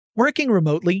Working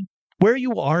remotely, where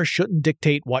you are shouldn't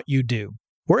dictate what you do.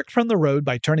 Work from the road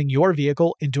by turning your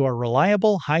vehicle into a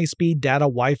reliable high-speed data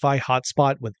Wi-Fi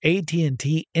hotspot with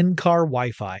AT&T in-car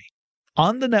Wi-Fi.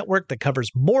 On the network that covers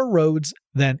more roads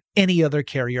than any other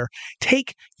carrier,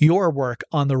 take your work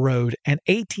on the road and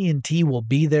AT&T will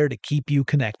be there to keep you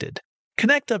connected.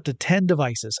 Connect up to 10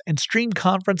 devices and stream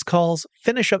conference calls,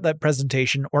 finish up that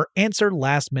presentation, or answer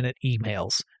last-minute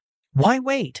emails. Why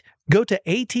wait? Go to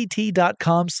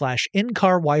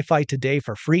att.com/in-car Wi-Fi today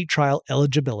for free trial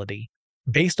eligibility.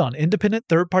 Based on independent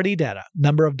third-party data,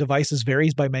 number of devices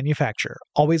varies by manufacturer.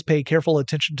 Always pay careful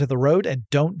attention to the road and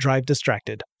don't drive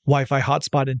distracted. Wi-Fi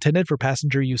hotspot intended for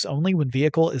passenger use only when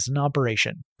vehicle is in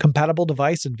operation. Compatible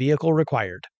device and vehicle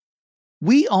required.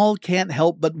 We all can't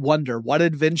help but wonder what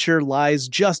adventure lies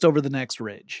just over the next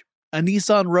ridge. A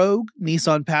Nissan Rogue,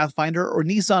 Nissan Pathfinder, or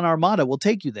Nissan Armada will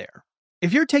take you there.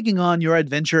 If you're taking on your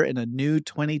adventure in a new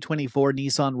 2024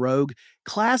 Nissan Rogue,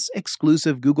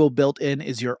 class-exclusive Google built-in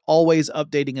is your always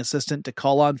updating assistant to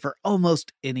call on for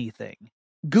almost anything.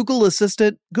 Google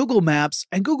Assistant, Google Maps,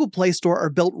 and Google Play Store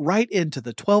are built right into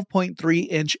the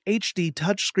 12.3-inch HD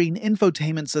touchscreen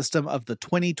infotainment system of the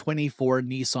 2024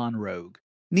 Nissan Rogue.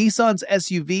 Nissan's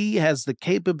SUV has the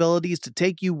capabilities to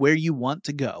take you where you want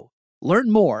to go.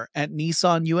 Learn more at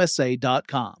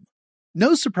nissanusa.com.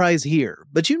 No surprise here,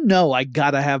 but you know I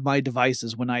gotta have my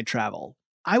devices when I travel.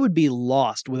 I would be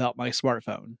lost without my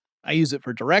smartphone. I use it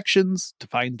for directions, to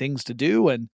find things to do,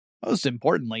 and most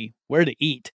importantly, where to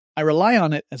eat. I rely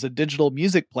on it as a digital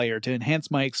music player to enhance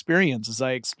my experience as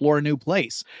I explore a new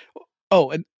place. Oh,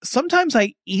 and sometimes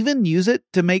I even use it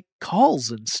to make calls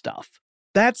and stuff.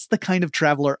 That's the kind of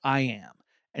traveler I am.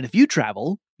 And if you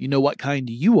travel, you know what kind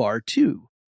you are too.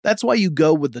 That's why you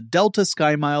go with the Delta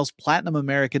SkyMiles Platinum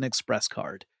American Express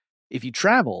card. If you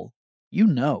travel, you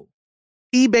know.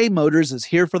 eBay Motors is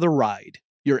here for the ride.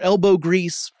 Your elbow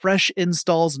grease, fresh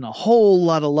installs, and a whole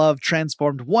lot of love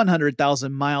transformed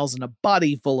 100,000 miles and a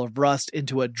body full of rust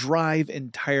into a drive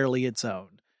entirely its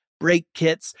own. Brake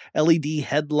kits, LED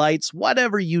headlights,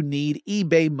 whatever you need,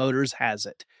 eBay Motors has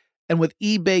it. And with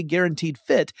eBay Guaranteed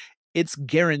Fit, it's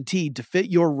guaranteed to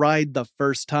fit your ride the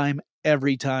first time,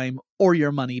 every time, or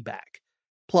your money back.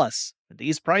 Plus, at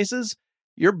these prices,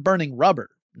 you're burning rubber,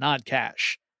 not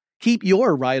cash. Keep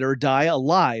your ride or die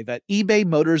alive at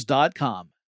ebaymotors.com.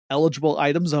 Eligible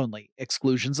items only.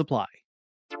 Exclusions apply.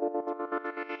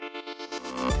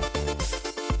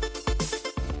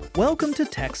 Welcome to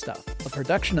Tech Stuff, a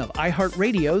production of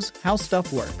iHeartRadio's How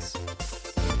Stuff Works.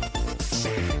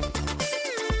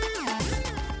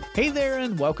 Hey there,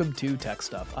 and welcome to Tech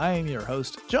Stuff. I am your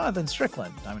host, Jonathan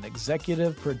Strickland. I'm an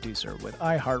executive producer with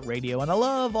iHeartRadio, and I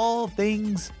love all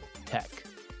things tech.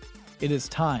 It is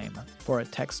time for a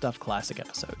Tech Stuff Classic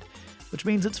episode, which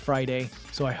means it's Friday,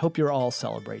 so I hope you're all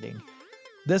celebrating.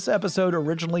 This episode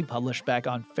originally published back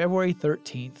on February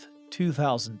 13th,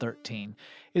 2013.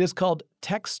 It is called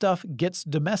Tech Stuff Gets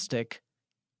Domestic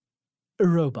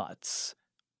Robots.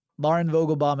 Lauren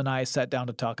Vogelbaum and I sat down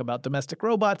to talk about domestic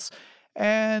robots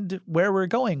and where we're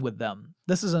going with them.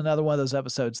 This is another one of those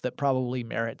episodes that probably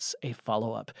merits a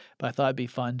follow-up, but I thought it'd be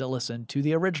fun to listen to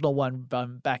the original one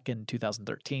back in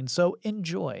 2013, so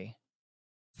enjoy.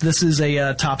 This is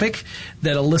a topic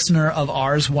that a listener of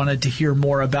ours wanted to hear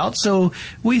more about, so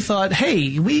we thought,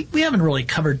 hey, we haven't really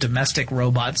covered domestic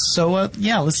robots, so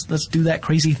let's do that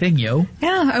crazy thing, yo.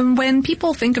 Yeah, when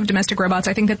people think of domestic robots,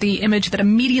 I think that the image that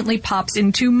immediately pops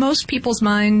into most people's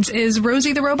minds is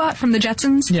Rosie the Robot from the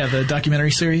Jetsons. Yeah, the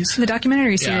documentary series. The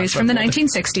documentary series from the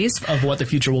 1960s. Of what the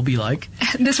future will be like.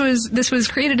 This was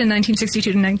created in 1962 to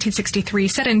 1963,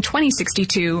 set in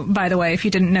 2062, by the way, if you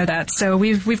didn't know that, so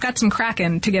we've got some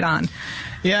cracking to get on.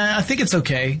 Yeah, I think it's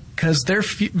okay, because their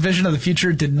vision of the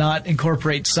future did not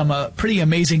incorporate some pretty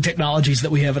amazing technologies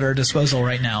that we have at our disposal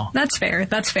right now. That's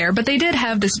fair. But they did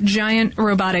have this giant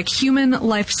robotic human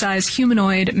life-size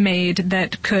humanoid maid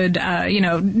that could,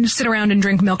 sit around and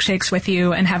drink milkshakes with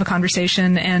you and have a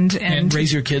conversation and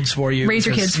raise your kids for you.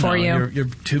 You're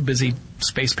too busy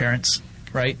space parents,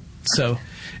 right? So,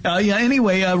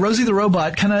 anyway, Rosie the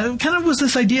Robot kind of was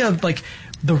this idea of like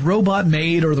the robot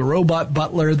maid or the robot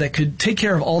butler that could take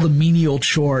care of all the menial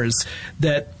chores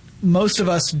that most of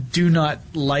us do not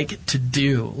like to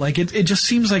do. Like it just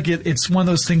seems like it's one of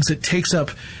those things that takes up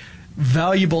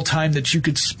valuable time that you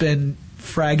could spend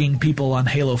fragging people on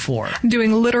Halo 4.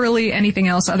 Doing literally anything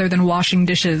else other than washing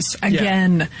dishes.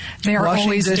 Again, they are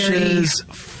always dirty. Washing dishes,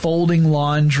 folding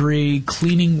laundry,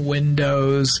 cleaning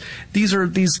windows. These are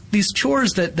these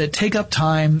chores that take up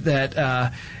time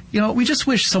that we just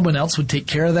wish someone else would take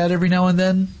care of that every now and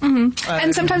then. Mm-hmm.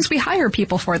 And sometimes we hire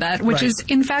people for that, which is,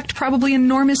 in fact, probably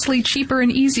enormously cheaper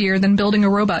and easier than building a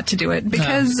robot to do it,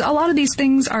 because a lot of these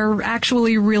things are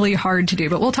actually really hard to do,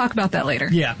 but we'll talk about that later.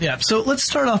 Yeah. So let's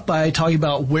start off by talking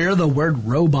about where the word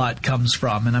robot comes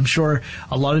from, and I'm sure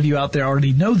a lot of you out there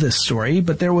already know this story,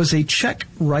 but there was a Czech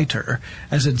writer,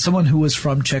 as in someone who was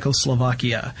from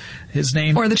Czechoslovakia. His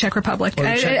name... Or the Czech Republic.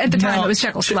 At the time, it was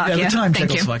Czechoslovakia. At the time,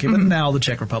 Czechoslovakia, but now the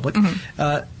Czech Republic.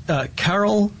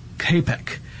 Karel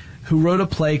Čapek, who wrote a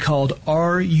play called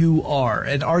R.U.R.,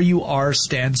 and R.U.R.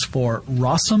 stands for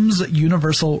Rossum's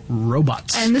Universal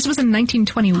Robots. And this was in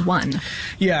 1921.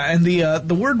 Yeah, and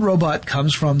the word robot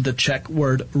comes from the Czech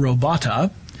word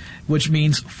robota, which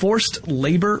means forced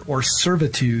labor or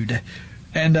servitude.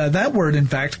 And that word, in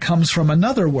fact, comes from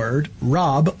another word,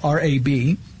 rab,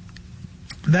 R-A-B.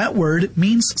 That word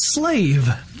means slave.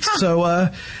 So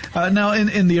now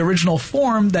in the original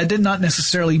form, that did not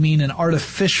necessarily mean an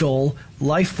artificial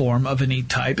life form of any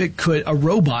type. A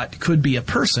robot could be a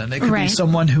person. It could be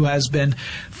someone who has been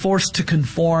forced to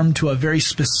conform to a very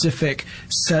specific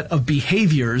set of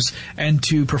behaviors and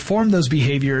to perform those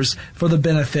behaviors for the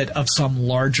benefit of some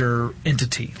larger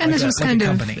entity. And this was kind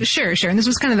of sure. And this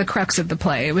was kind of the crux of the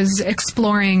play. It was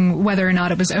exploring whether or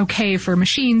not it was okay for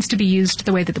machines to be used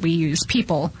the way that we use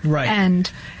people. Right.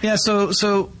 And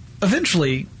so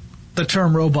eventually the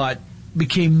term robot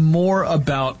became more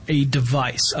about a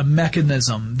device, a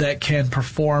mechanism that can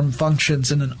perform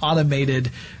functions in an automated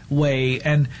way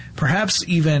and perhaps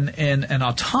even in an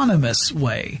autonomous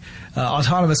way.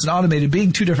 Autonomous and automated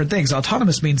being two different things.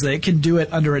 Autonomous means that it can do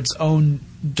it under its own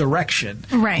direction.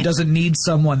 Right. It doesn't need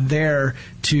someone there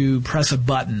to press a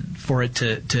button for it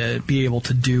to be able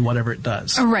to do whatever it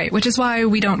does. Right, which is why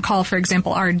we don't call, for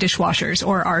example, our dishwashers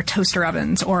or our toaster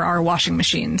ovens or our washing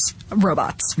machines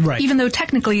robots. Right. Even though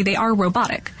technically they are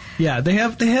robotic. Yeah, they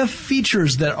have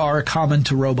features that are common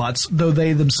to robots, though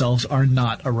they themselves are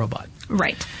not a robot.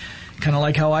 Right. Kind of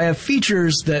like how I have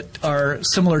features that are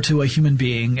similar to a human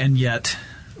being and yet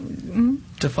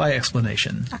defy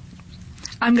explanation.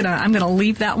 I'm gonna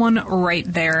leave that one right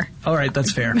there. All right,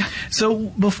 that's fair. So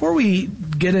before we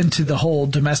get into the whole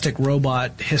domestic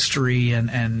robot history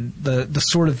and the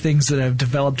sort of things that have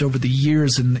developed over the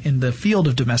years in the field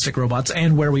of domestic robots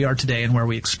and where we are today and where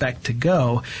we expect to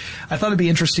go, I thought it'd be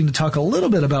interesting to talk a little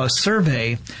bit about a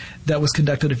survey that was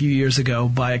conducted a few years ago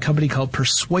by a company called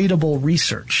Persuadable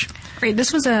Research. Great.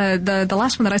 This was the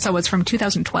last one that I saw was from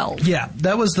 2012. Yeah,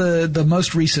 that was the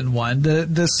most recent one.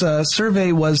 This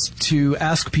survey was to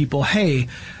ask people, hey,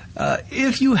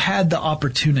 if you had the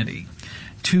opportunity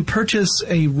to purchase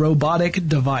a robotic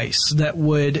device that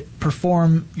would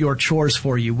perform your chores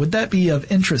for you, would that be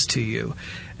of interest to you?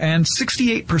 And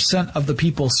 68% of the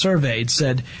people surveyed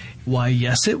said, why,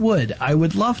 yes, it would. I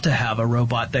would love to have a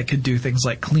robot that could do things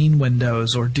like clean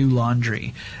windows or do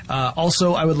laundry.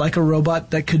 Also, I would like a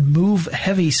robot that could move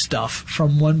heavy stuff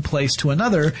from one place to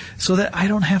another so that I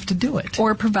don't have to do it.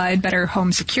 Or provide better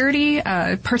home security.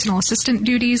 Personal assistant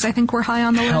duties, I think, were high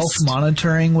on the list. Health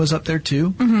monitoring was up there,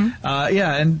 too. Mm-hmm.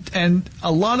 And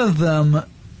a lot of them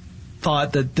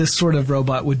thought that this sort of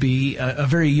robot would be a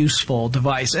very useful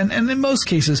device. And in most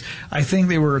cases, I think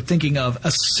they were thinking of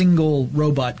a single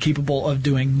robot capable of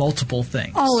doing multiple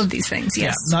things. All of these things,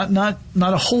 yes. Yeah,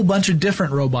 not a whole bunch of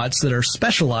different robots that are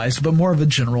specialized, but more of a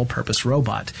general purpose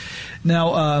robot.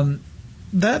 Now,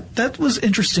 that was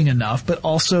interesting enough, but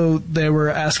also they were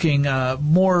asking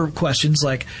more questions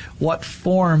like, what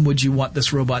form would you want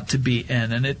this robot to be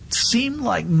in? And it seemed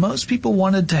like most people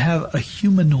wanted to have a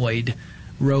humanoid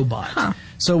robot. Huh.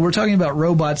 So we're talking about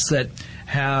robots that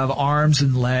have arms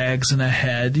and legs and a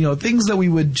head, things that we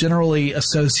would generally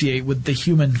associate with the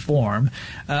human form.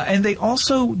 And they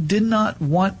also did not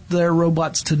want their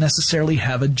robots to necessarily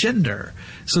have a gender.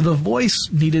 So the voice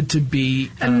needed to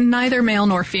be neither male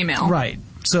nor female. Right.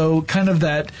 So kind of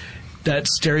that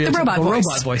stereotypical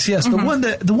robot voice. Yes,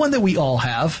 mm-hmm. the one that we all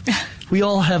have. We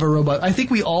all have a robot. I think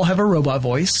we all have a robot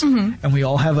voice, mm-hmm. and we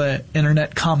all have an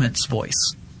internet comments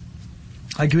voice.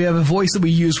 Like, we have a voice that we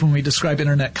use when we describe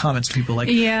internet comments to people. Like,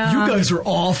 yeah. You guys are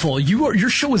awful. Your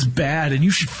show is bad, and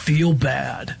you should feel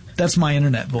bad. That's my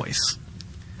internet voice.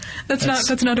 That's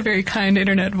not a very kind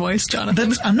internet voice,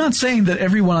 Jonathan. I'm not saying that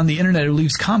everyone on the internet who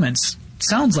leaves comments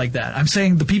sounds like that. I'm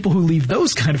saying the people who leave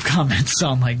those kind of comments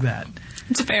sound like that.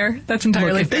 It's fair. That's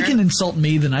entirely fair. If they can insult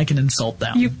me, then I can insult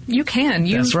them. You can.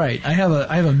 That's right. I have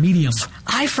a medium.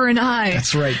 Eye for an eye.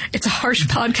 That's right. It's a harsh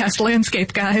podcast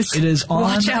landscape, guys. It is on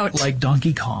Watch out. Like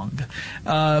Donkey Kong.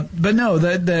 But no,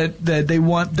 that they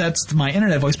want, that's my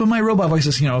internet voice. But my robot voice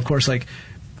is, of course, like,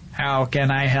 how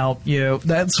can I help you?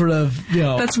 That sort of,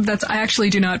 That's. I actually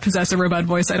do not possess a robot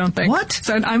voice. I don't think. What?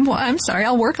 So I'm sorry.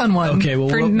 I'll work on one. Okay, well,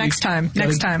 for next time.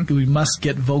 Next time. We must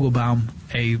get Vogelbaum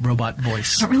a robot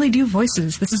voice. I don't really do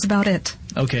voices. This is about it.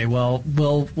 Okay, well,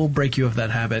 we'll break you of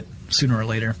that habit sooner or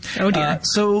later. Oh dear.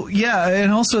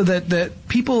 And also that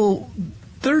people.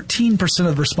 13%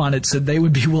 of respondents said they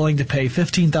would be willing to pay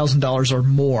 $15,000 or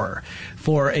more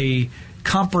for a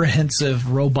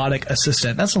comprehensive robotic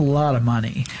assistant. That's a lot of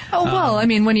money. Oh well, I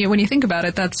mean, when you think about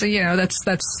it, that's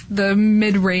the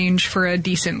mid-range for a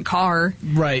decent car.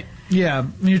 Right. Yeah,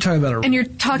 you're talking about you're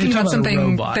talking about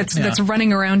something that's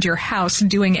running around your house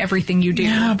doing everything you do.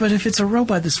 Yeah, but if it's a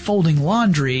robot that's folding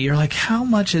laundry, you're like, how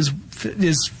much is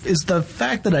the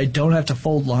fact that I don't have to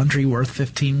fold laundry worth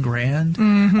 $15,000?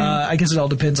 Mm-hmm. I guess it all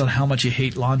depends on how much you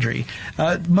hate laundry.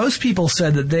 Most people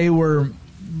said that they were.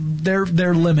 Their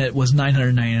limit was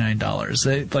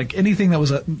 $999. Like anything that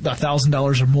was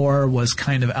 $1,000 or more was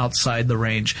kind of outside the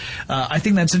range. I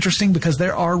think that's interesting because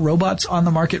there are robots on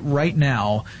the market right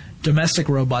now, domestic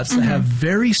robots that have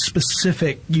very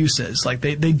specific uses. Like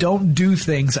they don't do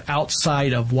things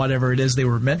outside of whatever it is they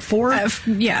were meant for.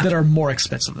 That are more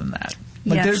expensive than that.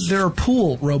 Like there are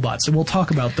pool robots, and we'll talk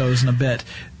about those in a bit,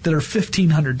 that are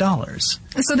 $1,500.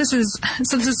 So this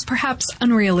is perhaps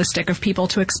unrealistic of people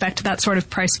to expect that sort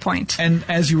of price point. And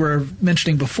as you were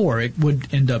mentioning before, it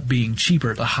would end up being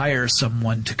cheaper to hire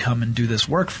someone to come and do this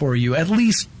work for you, at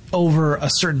least over a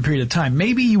certain period of time.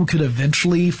 Maybe you could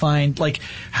eventually find, like,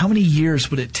 how many years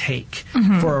would it take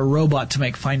for a robot to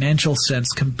make financial sense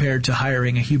compared to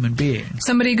hiring a human being?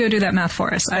 Somebody go do that math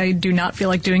for us. I do not feel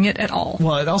like doing it at all.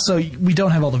 Well, it also, we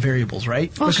don't have all the variables,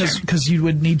 right? Well, because you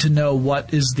would need to know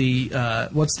what's the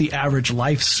average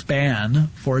lifespan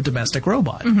for a domestic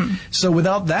robot. So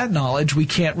without that knowledge, we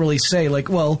can't really say, like,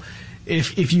 well,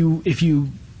 if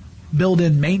you build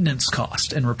in maintenance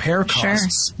cost and repair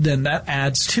costs, then that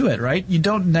adds to it, right? You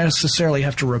don't necessarily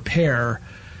have to repair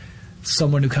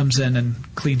someone who comes in and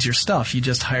cleans your stuff. You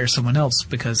just hire someone else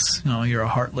because, you're a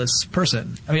heartless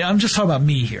person. I mean, I'm just talking about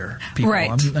me here, people. Right.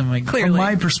 I'm like, clearly. From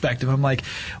my perspective, I'm like,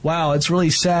 wow, it's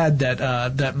really sad that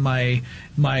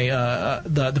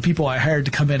the people I hired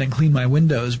to come in and clean my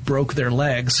windows broke their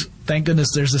legs. Thank goodness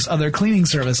there's this other cleaning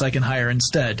service I can hire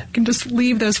instead. You can just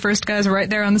leave those first guys right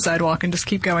there on the sidewalk and just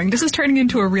keep going. This is turning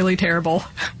into a really terrible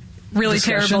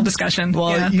discussion.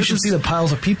 Well, you should see the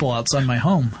piles of people outside my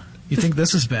home. You think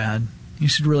this is bad? You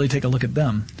should really take a look at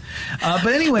them.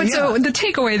 But anyway, So the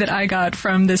takeaway that I got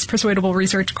from this Persuadable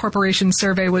Research Corporation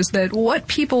survey was that what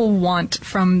people want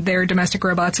from their domestic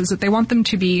robots is that they want them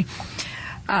to be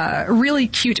really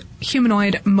cute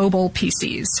humanoid mobile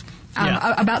PCs.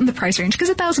 About in the price range, because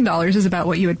 $1,000 is about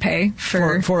what you would pay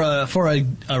for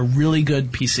a really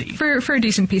good PC, for a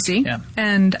decent PC. Yeah.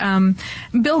 And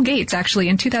Bill Gates actually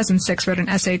in 2006 wrote an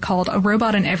essay called "A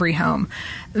Robot in Every Home"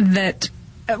 that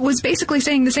was basically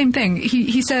saying the same thing.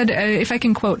 He said, if I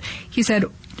can quote, he said,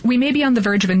 "We may be on the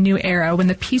verge of a new era when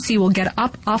the PC will get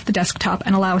up off the desktop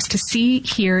and allow us to see,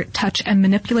 hear, touch, and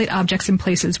manipulate objects in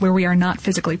places where we are not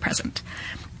physically present."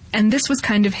 And this was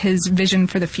kind of his vision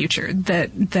for the future,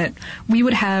 that we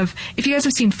would have, if you guys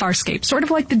have seen Farscape, sort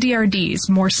of like the DRDs,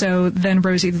 more so than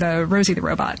Rosie the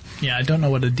robot. Yeah, I don't know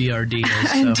what a DRD is.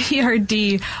 So. And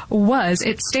DRD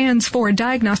it stands for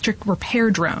Diagnostic Repair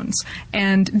Drones.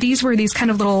 And these were these kind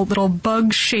of little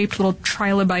bug-shaped, little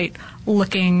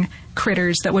trilobite-looking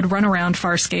critters that would run around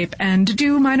Farscape and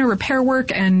do minor repair work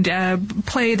and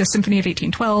play the Symphony of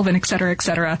 1812 and et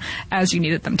cetera, as you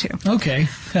needed them to. Okay.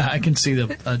 Yeah, I can see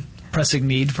the pressing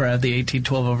need for the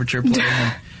 1812 overture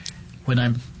playing when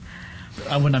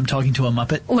I'm talking to a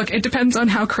Muppet. Look, it depends on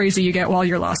how crazy you get while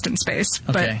you're lost in space.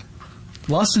 Okay.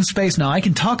 Lost in Space, now I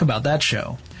can talk about that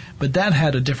show, but that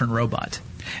had a different robot.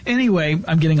 Anyway,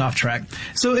 I'm getting off track.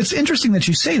 So it's interesting that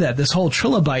you say that, this whole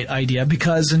trilobite idea,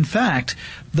 because in fact,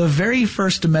 the very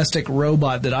first domestic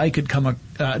robot that I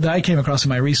came across in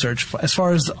my research, as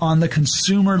far as on the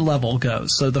consumer level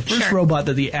goes, so the first robot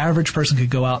that the average person could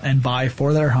go out and buy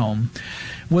for their home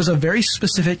was a very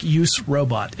specific use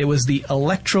robot. It was the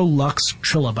Electrolux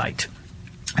Trilobite.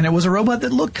 And it was a robot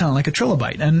that looked kind of like a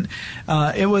trilobite. And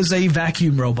it was a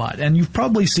vacuum robot. And you've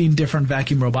probably seen different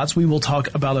vacuum robots. We will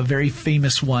talk about a very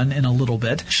famous one in a little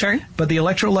bit. Sure. But the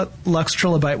Electrolux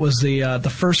Trilobite was the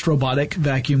first robotic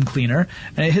vacuum cleaner.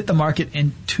 And it hit the market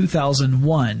in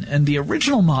 2001. And the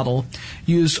original model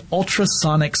used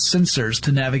ultrasonic sensors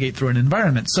to navigate through an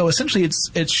environment. So essentially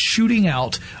it's shooting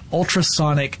out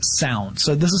ultrasonic sound.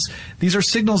 So these are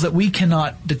signals that we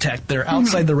cannot detect. They're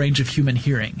outside the range of human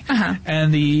hearing.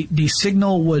 And the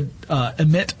signal would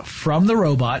emit from the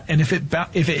robot, and if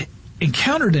it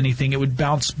encountered anything, it would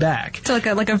bounce back. So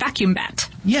like a vacuum bat.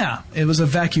 Yeah, it was a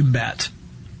vacuum bat.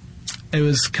 It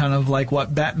was kind of like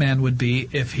what Batman would be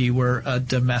if he were a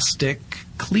domestic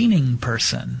cleaning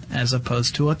person as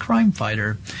opposed to a crime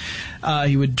fighter.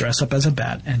 He would dress up as a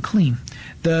bat and clean.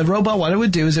 The robot, what it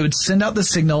would do is it would send out the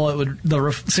signal.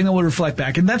 Signal would reflect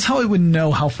back, and that's how it would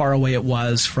know how far away it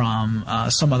was from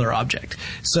some other object.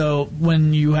 So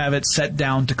when you have it set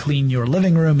down to clean your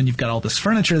living room and you've got all this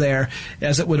furniture there,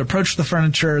 as it would approach the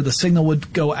furniture, the signal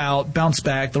would go out, bounce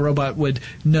back. The robot would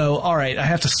know, all right, I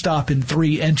have to stop in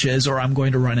 3 inches or I'm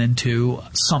going to run into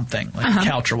something like a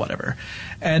couch or whatever.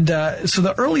 And so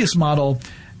the earliest model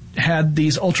had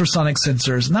these ultrasonic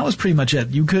sensors, and that was pretty much it.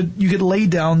 You could lay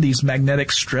down these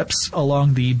magnetic strips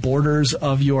along the borders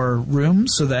of your room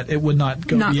so that it would not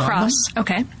go beyond cross. them.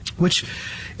 Okay. Which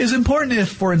is important if,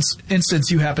 for instance,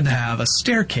 you happen to have a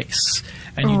staircase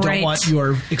and you don't want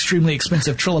your extremely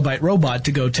expensive trilobite robot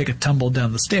to go take a tumble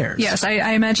down the stairs. Yes,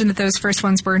 I imagine that those first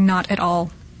ones were not at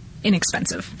all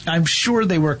inexpensive. I'm sure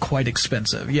they were quite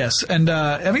expensive, yes. And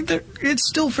I mean, it's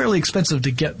still fairly expensive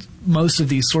to get most of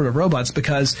these sort of robots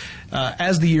because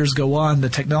as the years go on, the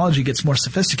technology gets more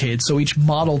sophisticated, so each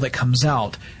model that comes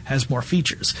out has more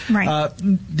features. Right.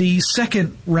 The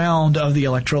second round of the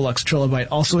Electrolux Trilobite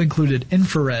also included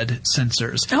infrared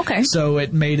sensors. Okay. So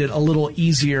it made it a little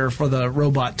easier for the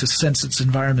robot to sense its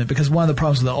environment, because one of the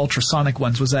problems with the ultrasonic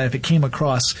ones was that if it came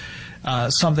across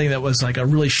something that was like a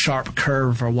really sharp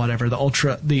curve or whatever,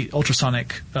 the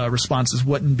ultrasonic responses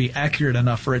wouldn't be accurate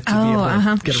enough for it to be able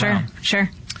to get around. Sure.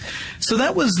 So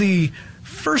that was the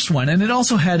first one, and it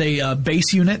also had a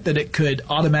base unit that it could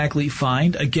automatically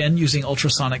find, again using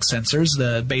ultrasonic sensors.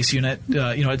 The base unit,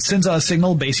 it sends out a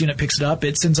signal, base unit picks it up,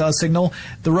 it sends out a signal,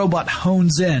 the robot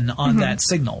hones in on that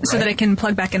signal. Right? So that it can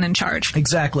plug back in and charge.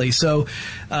 Exactly. So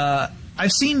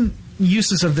I've seen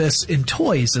uses of this in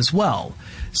toys as well.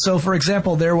 So, for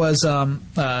example, there was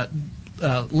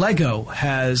Lego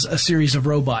has a series of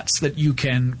robots that you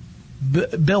can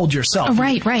build yourself. Oh,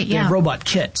 right, They yeah. have robot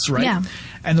kits, right? Yeah.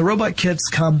 And the robot kits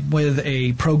come with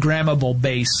a programmable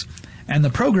base, and the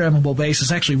programmable base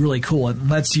is actually really cool. It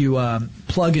lets you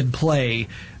plug and play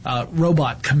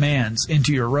robot commands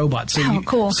into your robot. So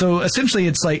cool. So essentially,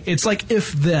 it's like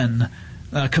if-then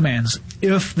commands.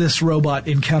 If this robot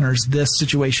encounters this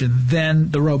situation, then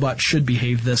the robot should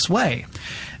behave this way.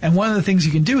 And one of the things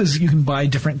you can do is you can buy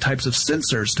different types of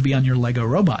sensors to be on your Lego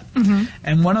robot.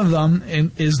 And one of them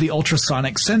is the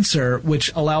ultrasonic sensor,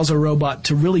 which allows a robot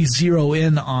to really zero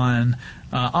in on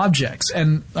objects.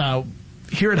 And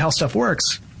here at How Stuff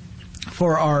Works,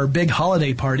 for our big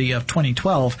holiday party of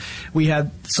 2012, we had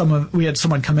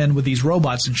someone come in with these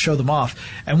robots and show them off.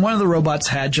 And one of the robots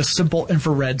had just simple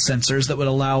infrared sensors that would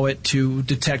allow it to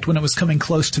detect when it was coming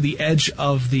close to the edge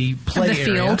of the play area.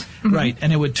 Field. Right,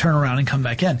 and it would turn around and come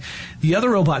back in. The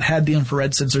other robot had the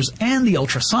infrared sensors and the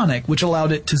ultrasonic, which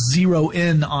allowed it to zero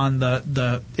in on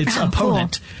its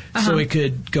opponent, so it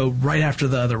could go right after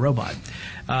the other robot.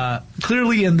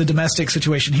 Clearly, in the domestic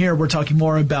situation here, we're talking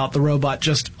more about the robot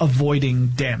just avoiding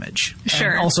damage.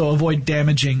 Sure. And also avoid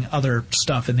damaging other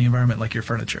stuff in the environment, like your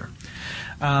furniture.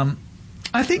 I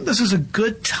think this is a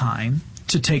good time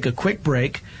to take a quick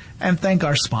break and thank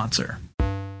our sponsor.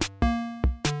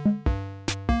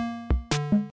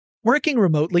 Working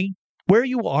remotely, where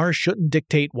you are shouldn't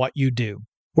dictate what you do.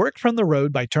 Work from the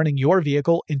road by turning your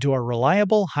vehicle into a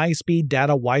reliable high-speed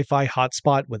data Wi-Fi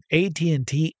hotspot with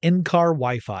AT&T in-car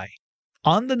Wi-Fi.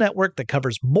 On the network that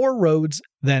covers more roads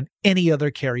than any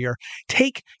other carrier,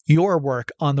 take your work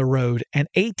on the road and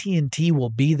AT&T will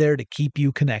be there to keep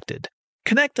you connected.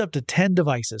 Connect up to 10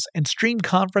 devices and stream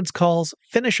conference calls,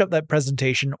 finish up that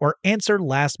presentation, or answer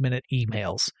last-minute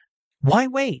emails. Why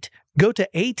wait? Go to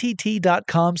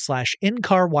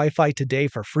att.com/in-car Wi-Fi today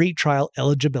for free trial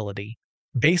eligibility.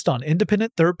 Based on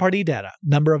independent third-party data,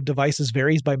 number of devices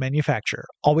varies by manufacturer.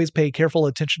 Always pay careful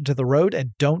attention to the road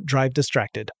and don't drive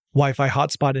distracted. Wi-Fi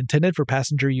hotspot intended for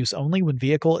passenger use only when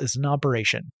vehicle is in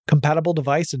operation. Compatible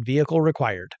device and vehicle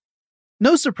required.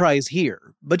 No surprise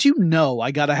here, but you know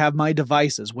I gotta have my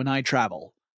devices when I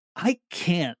travel. I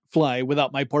can't fly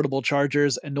without my portable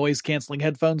chargers and noise-canceling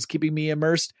headphones keeping me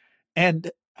immersed,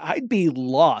 and I'd be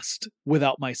lost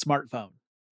without my smartphone.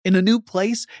 In a new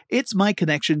place, it's my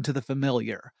connection to the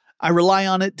familiar. I rely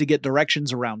on it to get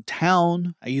directions around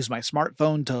town. I use my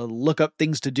smartphone to look up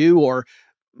things to do or,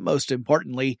 most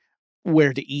importantly,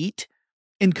 where to eat.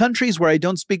 In countries where I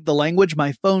don't speak the language,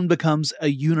 my phone becomes a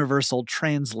universal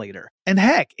translator. And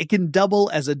heck, it can double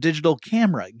as a digital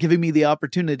camera, giving me the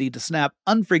opportunity to snap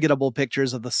unforgettable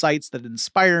pictures of the sights that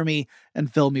inspire me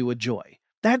and fill me with joy.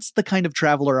 That's the kind of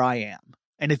traveler I am.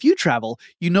 And if you travel,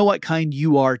 you know what kind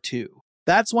you are too.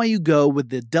 That's why you go with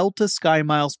the Delta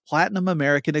SkyMiles Platinum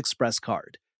American Express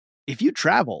card. If you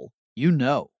travel, you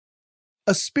know.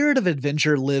 A spirit of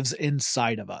adventure lives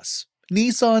inside of us.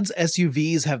 Nissan's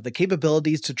SUVs have the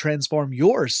capabilities to transform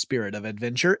your spirit of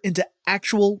adventure into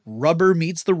actual rubber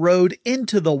meets the road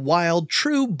into the wild,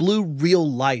 true blue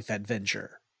real-life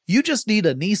adventure. You just need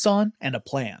a Nissan and a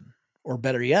plan. Or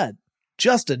better yet,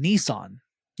 just a Nissan.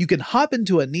 You can hop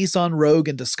into a Nissan Rogue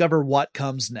and discover what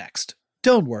comes next.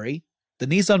 Don't worry, the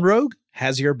Nissan Rogue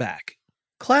has your back.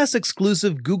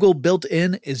 Class-exclusive Google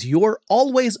built-in is your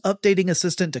always updating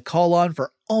assistant to call on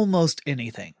for almost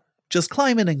anything. Just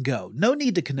climb in and go. No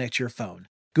need to connect your phone.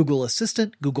 Google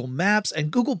Assistant, Google Maps,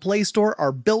 and Google Play Store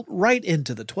are built right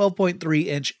into the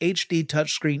 12.3-inch HD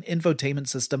touchscreen infotainment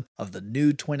system of the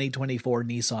new 2024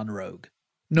 Nissan Rogue.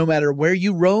 No matter where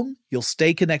you roam, you'll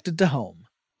stay connected to home.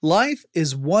 Life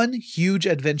is one huge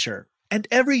adventure, and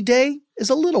every day is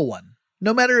a little one.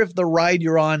 No matter if the ride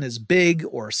you're on is big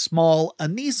or small, a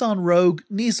Nissan Rogue,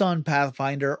 Nissan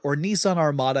Pathfinder, or Nissan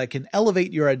Armada can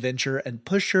elevate your adventure and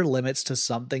push your limits to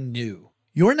something new.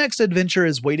 Your next adventure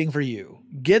is waiting for you.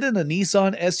 Get in a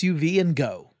Nissan SUV and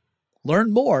go.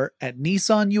 Learn more at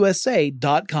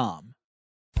nissanusa.com.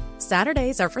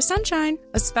 Saturdays are for sunshine,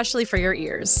 especially for your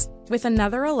ears. With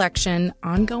another election,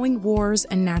 ongoing wars,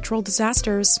 and natural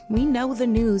disasters, we know the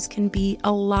news can be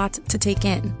a lot to take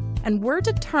in. And we're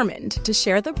determined to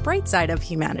share the bright side of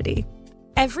humanity.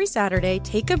 Every Saturday,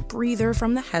 take a breather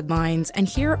from the headlines and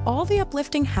hear all the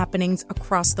uplifting happenings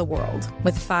across the world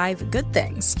with 5 Good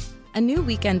Things, a new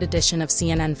weekend edition of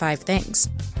CNN 5 Things.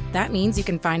 That means you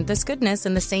can find this goodness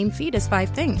in the same feed as 5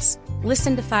 Things.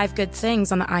 Listen to 5 Good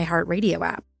Things on the iHeartRadio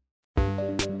app.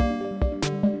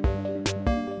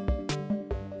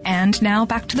 And now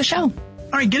back to the show.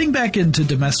 All right, getting back into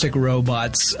domestic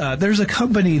robots, there's a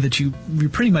company that you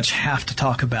pretty much have to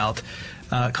talk about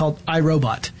called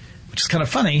iRobot, which is kind of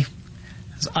funny.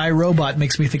 iRobot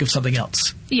makes me think of something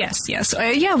else. Yes.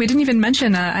 Yeah, we didn't even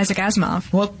mention Isaac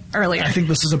Asimov earlier. I think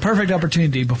this is a perfect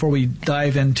opportunity before we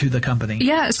dive into the company.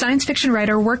 Yeah, science fiction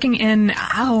writer working in,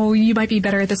 you might be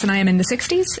better at this than I am, in the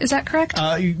 60s, is that correct?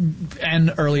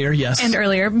 And earlier, yes. And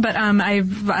earlier, but I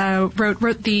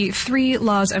wrote the 3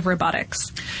 laws of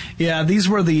robotics. Yeah, these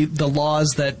were the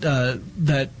laws that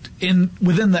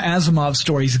within the Asimov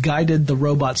stories guided the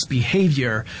robot's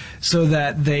behavior so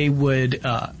that they would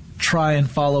try and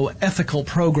follow ethical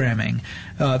programming.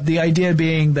 The idea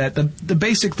being that the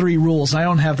basic 3 rules, I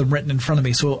don't have them written in front of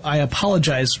me, so I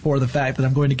apologize for the fact that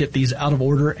I'm going to get these out of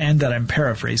order and that I'm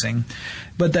paraphrasing,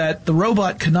 but that the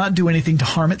robot could not do anything to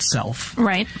harm itself.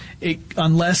 Right.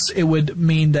 Unless it would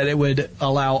mean that it would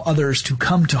allow others to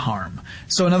come to harm.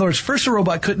 So in other words, first a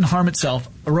robot couldn't harm itself.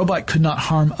 A robot could not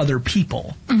harm other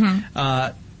people.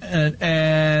 Mm-hmm.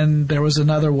 And there was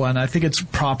another one. I think it's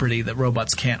property that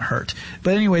robots can't hurt.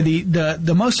 But anyway,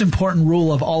 the most important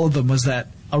rule of all of them was that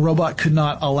a robot could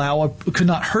not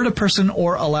hurt a person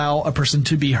or allow a person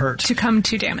to be hurt. To come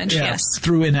to damage, yes.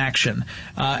 Through inaction.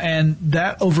 And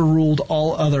that overruled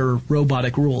all other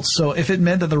robotic rules. So if it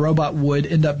meant that the robot would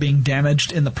end up being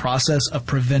damaged in the process of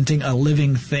preventing a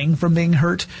living thing from being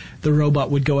hurt, the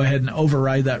robot would go ahead and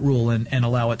override that rule and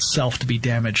allow itself to be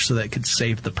damaged so that it could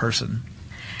save the person.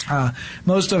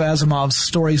 Most of Asimov's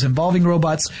stories involving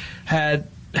robots had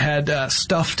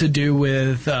stuff to do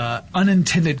with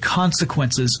unintended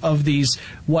consequences of these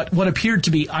what appeared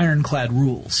to be ironclad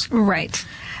rules. Right.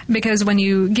 Because when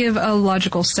you give a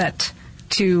logical set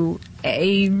to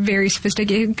a very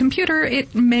sophisticated computer,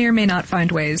 it may or may not find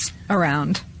ways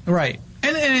around. Right.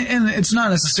 And it's not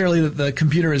necessarily that the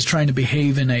computer is trying to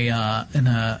behave in a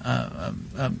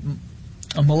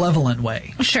malevolent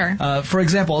way. Sure. For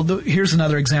example, here's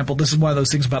another example. This is one of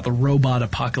those things about the robot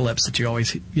apocalypse that you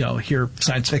always hear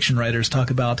science fiction writers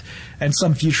talk about, and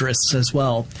some futurists as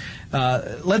well.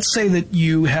 Let's say that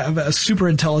you have a super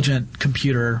intelligent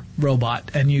computer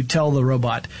robot, and you tell the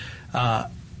robot,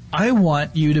 I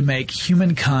want you to make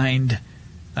humankind,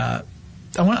 I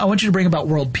want you to bring about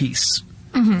world peace.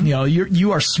 Mm-hmm.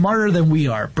 You are smarter than we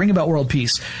are. Bring about world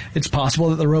peace. It's possible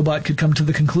that the robot could come to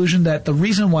the conclusion that the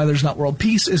reason why there's not world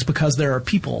peace is because there are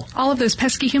people. All of those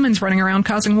pesky humans running around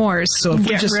causing wars. So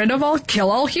if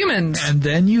kill all humans. And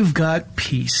then you've got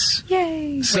peace.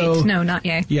 Yay. So, wait, no, not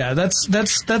yay. Yeah, that's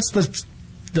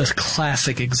the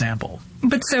classic example.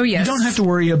 But so, yes. You don't have to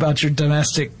worry about your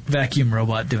domestic vacuum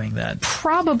robot doing that.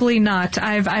 Probably not.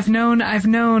 I've known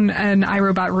an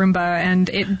iRobot Roomba, and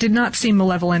it did not seem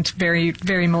malevolent, very,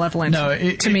 very malevolent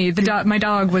to me. My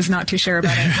dog was not too sure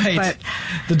about it. Right.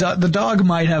 But the dog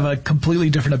might have a completely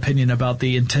different opinion about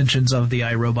the intentions of the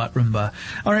iRobot Roomba.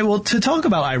 All right, well, to talk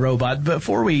about iRobot,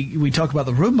 before we talk about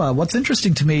the Roomba, what's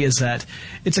interesting to me is that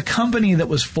it's a company that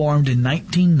was formed in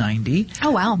 1990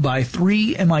 by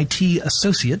 3 MIT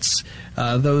associates.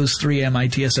 Those 3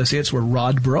 MIT associates were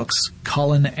Rod Brooks,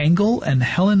 Colin Engel, and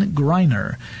Helen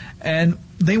Greiner. And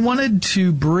they wanted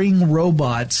to bring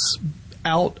robots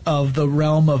out of the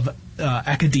realm of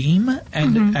academia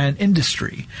and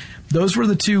industry. Those were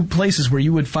the two places where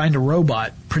you would find a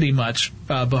robot pretty much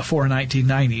before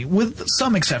 1990, with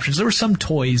some exceptions. There were some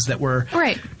toys that were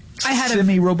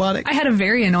semi-robotic. I had a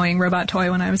very annoying robot toy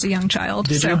when I was a young child.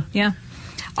 Did you? Yeah.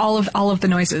 All of the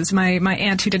noises. My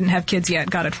aunt, who didn't have kids yet,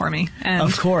 got it for me. And,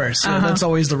 of course. That's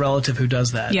always the relative who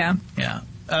does that. Yeah. Yeah.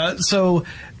 So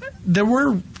there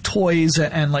were toys,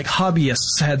 and like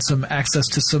hobbyists had some access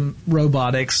to some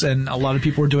robotics, and a lot of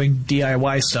people were doing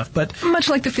DIY stuff. But much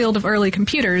like the field of early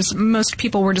computers, most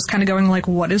people were just kind of going like,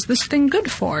 what is this thing good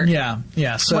for? Yeah.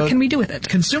 So what can we do with it?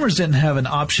 Consumers didn't have an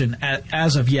option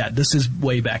as of yet. This is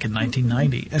way back in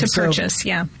 1990. To purchase,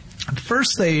 yeah.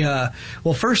 First,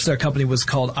 their company was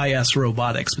called IS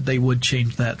Robotics, but they would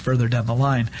change that further down the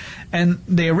line. And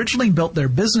they originally built their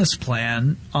business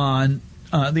plan on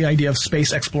the idea of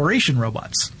space exploration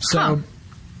robots. So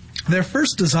their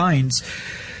first designs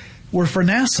were for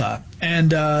NASA,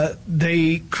 and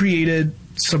they created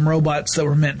some robots that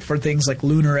were meant for things like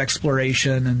lunar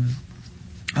exploration and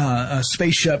a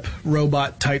spaceship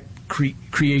robot type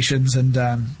creations and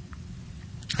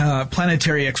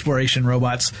planetary exploration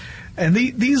robots. And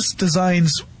these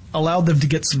designs allowed them to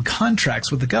get some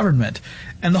contracts with the government.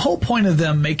 And the whole point of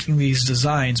them making these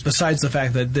designs, besides the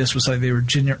fact that this was something they were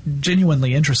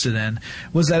genuinely interested in,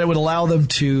 was that it would allow them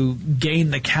to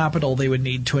gain the capital they would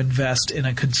need to invest in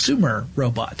a consumer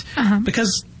robot.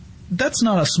 Because that's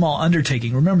not a small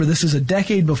undertaking. Remember, this is a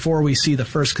decade before we see the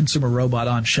first consumer robot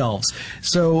on shelves.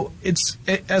 So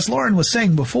as Lauren was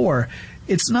saying before,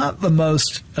 it's not the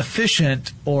most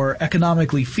efficient or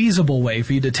economically feasible way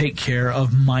for you to take care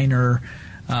of minor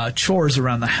chores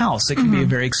around the house. It can be a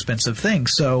very expensive thing.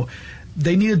 So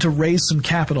they needed to raise some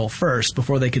capital first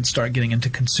before they could start getting into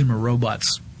consumer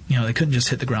robots. They couldn't just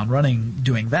hit the ground running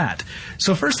doing that.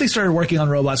 So first they started working on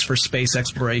robots for space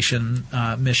exploration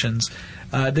missions.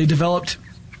 They developed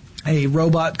a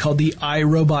robot called the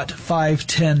iRobot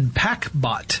 510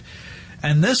 PackBot.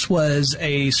 And this was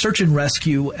a search and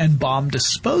rescue and bomb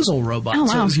disposal robot. Oh, wow.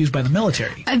 So it was used by the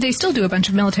military. They still do a bunch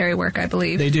of military work, I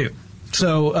believe. They do.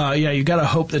 So, you got to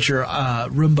hope that your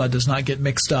Roomba does not get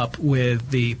mixed up with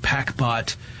the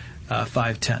PackBot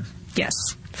 510. Yes.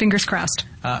 Fingers crossed.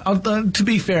 To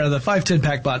be fair, the 510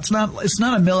 PackBot, it's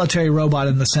not a military robot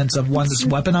in the sense of one that's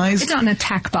weaponized. It's not an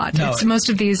attack bot. No. Most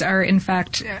of these are, in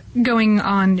fact, going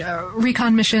on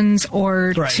recon missions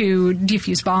or to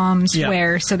defuse bombs,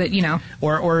 so that,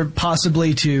 Or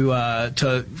possibly to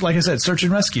like I said, search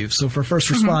and rescue. So for first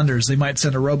responders, they might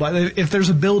send a robot. If there's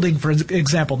a building, for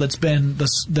example, that's been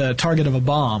the target of a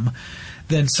bomb,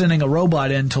 then sending a robot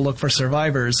in to look for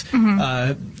survivors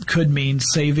could mean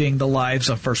saving the lives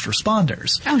of first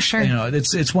responders. Oh, sure.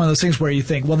 It's one of those things where you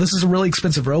think, well, this is a really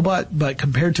expensive robot, but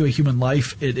compared to a human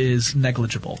life, it is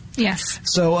negligible. Yes.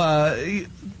 So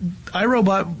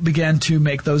iRobot began to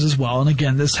make those as well, and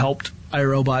again, this helped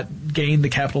iRobot gain the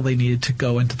capital they needed to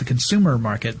go into the consumer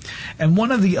market. And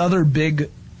one of the other big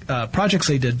projects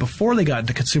they did before they got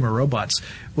into consumer robots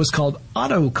was called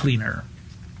Auto Cleaner.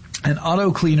 And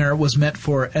Auto Cleaner was meant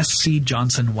for SC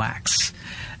Johnson Wax,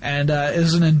 and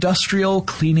is an industrial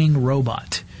cleaning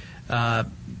robot.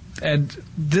 And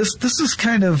this is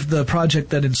kind of the project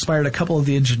that inspired a couple of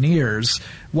the engineers,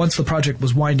 once the project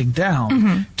was winding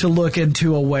down, to look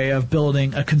into a way of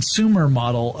building a consumer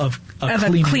model of a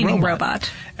cleaning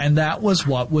robot. And that was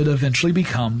what would eventually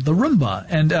become the Roomba.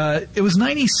 And it was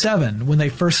 1997 when they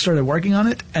first started working on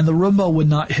it, and the Roomba would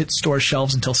not hit store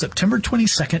shelves until September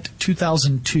 22nd,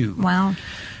 2002. Wow.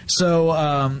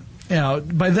 So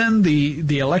by then the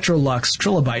Electrolux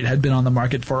Trilobite had been on the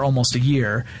market for almost a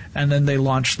year, and then they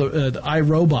launched the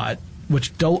iRobot,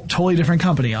 which totally different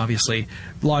company, obviously,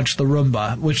 launched the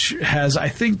Roomba, which has, I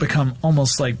think, become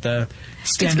almost like the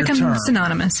standard term. It's become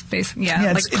synonymous, basically.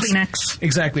 Yeah, like Kleenex.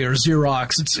 Exactly, or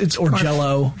Xerox, or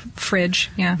Jell-O. Fridge,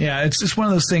 yeah. Yeah, it's one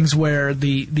of those things where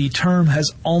the term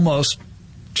has almost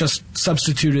just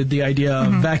substituted the idea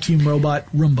of vacuum robot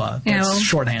Roomba. That's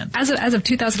shorthand. As of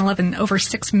 2011, over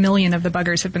 6 million of the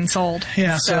buggers have been sold.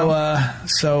 Yeah,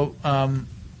 so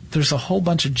there's a whole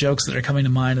bunch of jokes that are coming to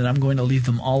mind, and I'm going to leave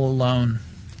them all alone.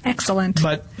 Excellent.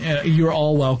 But you're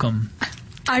all welcome.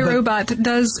 iRobot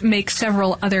does make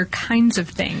several other kinds of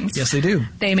things. Yes, they do.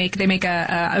 They make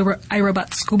a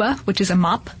iRobot Scuba, which is a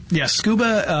mop. Yeah,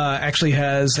 Scuba actually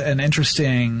has an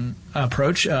interesting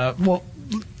approach.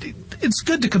 It's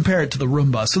good to compare it to the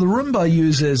Roomba. So the Roomba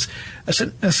uses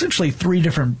essentially 3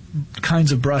 different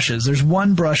kinds of brushes. There's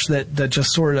one brush that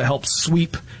just sort of helps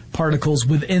sweep particles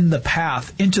within the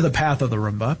path, into the path of the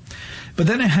Roomba. But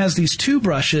then it has these 2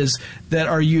 brushes that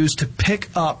are used to pick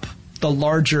up the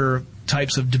larger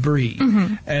types of debris.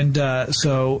 And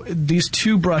so these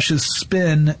 2 brushes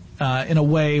spin in a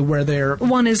way where they're...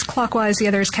 One is clockwise, the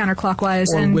other is counterclockwise.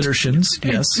 Or Widdershins,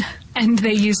 yes. And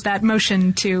they use that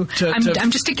motion to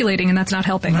I'm gesticulating, and that's not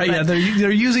helping. Right, yeah,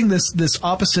 they're using this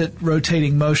opposite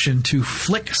rotating motion to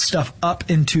flick stuff up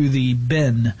into the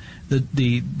bin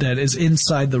that is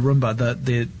inside the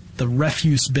Roomba, the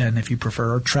refuse bin, if you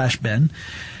prefer, or trash bin.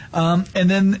 And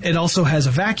then it also has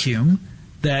a vacuum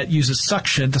that uses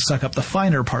suction to suck up the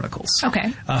finer particles.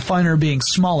 Okay. Finer being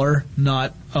smaller,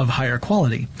 not of higher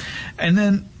quality. And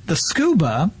then the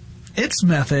Scuba, its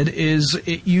method is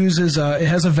it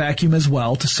has a vacuum as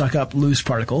well to suck up loose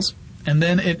particles. And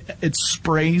then it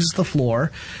sprays the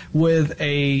floor with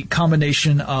a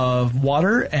combination of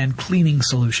water and cleaning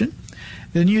solution.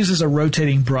 Then uses a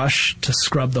rotating brush to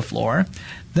scrub the floor.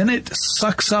 Then it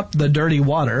sucks up the dirty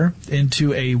water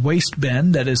into a waste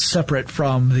bin that is separate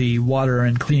from the water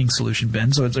and cleaning solution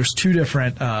bin. So there's 2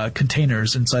 different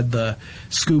containers inside the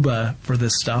Scuba for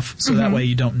this stuff. So that way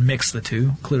you don't mix the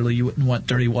 2. Clearly you wouldn't want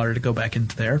dirty water to go back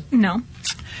into there. No.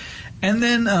 And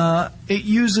then it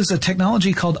uses a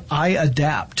technology called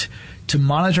iAdapt to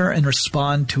monitor and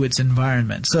respond to its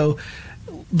environment. So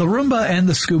the Roomba and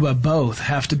the Scuba both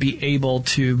have to be able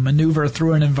to maneuver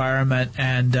through an environment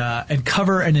and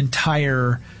cover an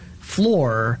entire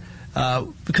floor.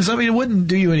 Because, I mean, it wouldn't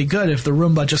do you any good if the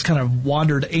Roomba just kind of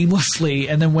wandered aimlessly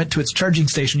and then went to its charging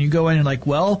station. You go in and like,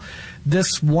 well,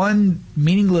 this one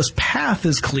meaningless path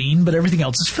is clean, but everything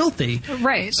else is filthy.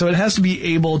 Right. So it has to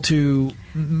be able to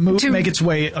make its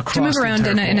way across to move around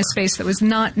the in a space that was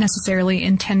not necessarily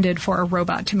intended for a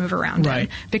robot to move around in.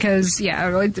 Because,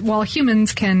 while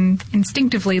humans can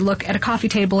instinctively look at a coffee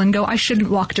table and go, I shouldn't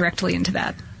walk directly into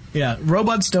that. Yeah,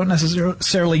 robots don't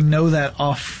necessarily know that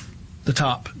off the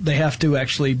top. They have to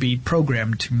actually be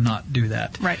programmed to not do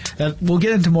that. Right. We'll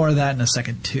get into more of that in a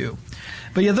second, too.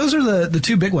 But yeah, those are the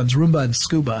 2 big ones, Roomba and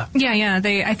Scuba. Yeah.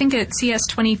 I think at CS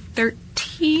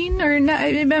 2013, or no,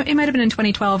 it might have been in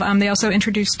 2012, they also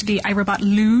introduced the iRobot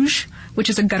Luge, which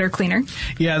is a gutter cleaner.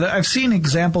 Yeah, I've seen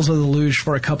examples of the Luge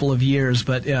for a couple of years,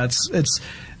 but yeah, it's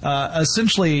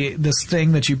essentially this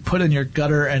thing that you put in your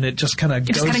gutter and it just kind of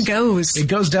goes. It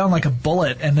goes down like a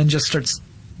bullet and then just starts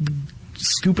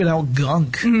scooping out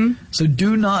gunk. So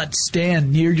do not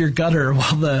stand near your gutter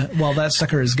while that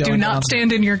sucker is going. Do not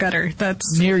stand in your gutter.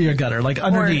 That's near your gutter, like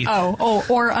underneath.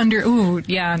 Or under. Ooh,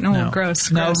 yeah, no,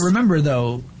 gross. Now remember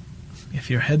though,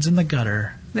 if your head's in the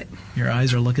gutter, your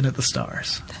eyes are looking at the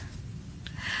stars.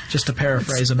 Just to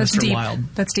paraphrase Mr. Deep. Wilde.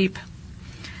 That's deep.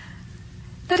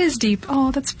 That is deep.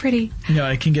 Oh, that's pretty.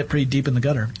 It can get pretty deep in the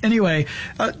gutter. Anyway,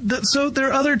 so there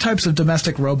are other types of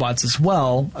domestic robots as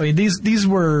well. I mean, these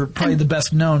were probably the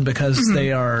best known because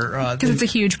they are... Because it's a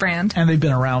huge brand. And they've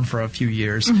been around for a few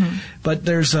years. But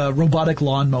there's robotic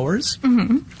lawnmowers.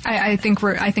 I think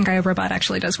iRobot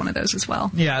actually does one of those as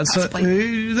well. Yeah, possibly.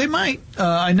 So they might.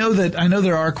 I know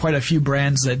there are quite a few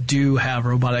brands that do have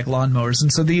robotic lawnmowers.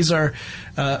 And so these are,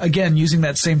 again, using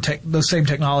those same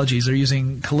technologies. They're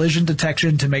using collision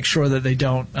detection to make sure that they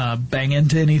don't bang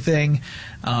into anything.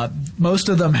 Most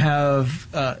of them have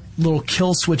little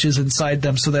kill switches inside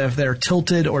them so that if they're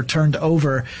tilted or turned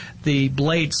over, the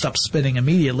blade stops spinning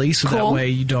immediately, so that way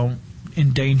you don't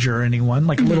endanger anyone,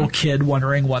 like a little kid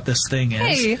wondering what this thing is.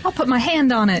 Hey, I'll put my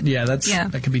hand on it. Yeah,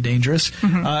 that can be dangerous.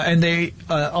 And they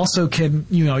also can,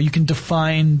 you can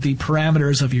define the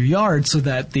parameters of your yard so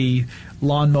that the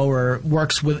lawnmower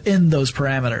works within those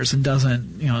parameters and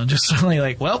doesn't, just suddenly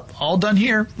like, well, all done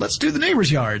here. Let's do the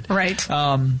neighbor's yard. Right.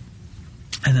 And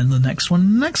then the next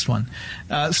one.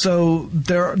 So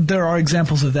there are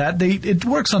examples of that. It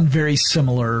works on very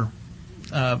similar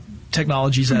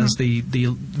technologies as the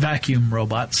vacuum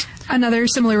robots. Another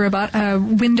similar robot,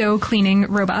 window cleaning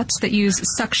robots that use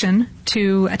suction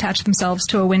to attach themselves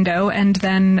to a window, and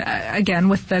then again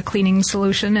with the cleaning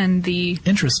solution and the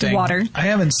Interesting. water. I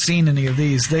haven't seen any of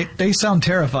these. They sound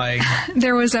terrifying.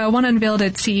 There was one unveiled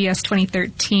at CES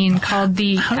 2013 called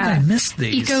the How did I miss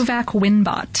these? EcoVac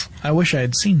WinBot. I wish I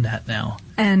had seen that now.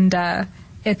 And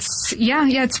it's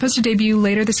supposed to debut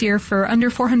later this year for under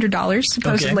 $400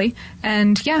 supposedly. Okay.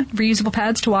 And reusable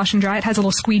pads to wash and dry. It has a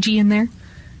little squeegee in there.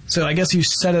 So I guess you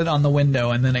set it on the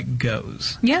window and then it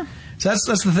goes. Yeah. So that's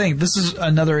the thing. This is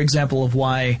another example of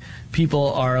why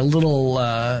people are a little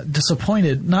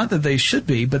disappointed. Not that they should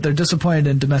be, but they're disappointed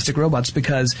in domestic robots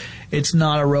because it's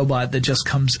not a robot that just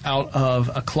comes out of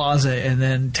a closet and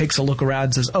then takes a look around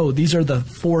and says, oh, these are the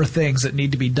 4 things that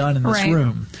need to be done in this Right.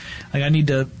 room. Like I need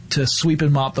to sweep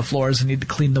and mop the floors, I need to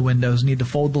clean the windows, I need to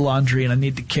fold the laundry, and I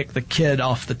need to kick the kid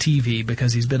off the TV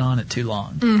because he's been on it too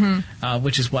long,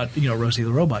 which is what Rosie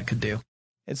the robot could do.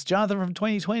 It's Jonathan from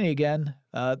 2020 again.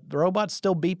 The robot's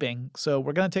still beeping, so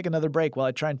we're going to take another break while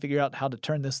I try and figure out how to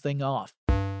turn this thing off.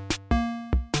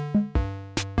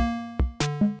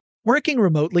 Working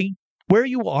remotely, where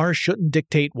you are shouldn't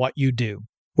dictate what you do.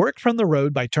 Work from the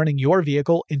road by turning your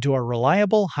vehicle into a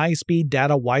reliable high-speed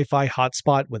data Wi-Fi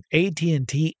hotspot with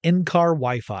AT&T in-car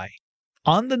Wi-Fi.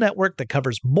 On the network that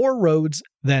covers more roads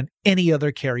than any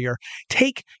other carrier,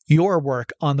 take your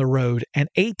work on the road and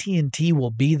AT&T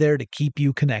will be there to keep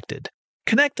you connected.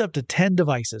 Connect up to 10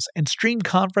 devices and stream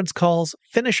conference calls,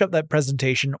 finish up that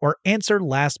presentation, or answer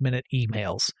last-minute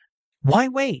emails. Why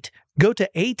wait? Go to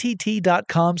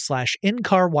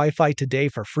att.com/in-car Wi-Fi today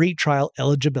for free trial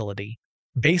eligibility.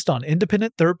 Based on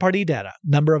independent third-party data,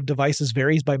 number of devices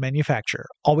varies by manufacturer.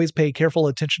 Always pay careful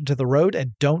attention to the road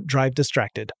and don't drive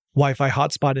distracted. Wi-Fi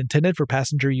hotspot intended for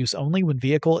passenger use only when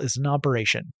vehicle is in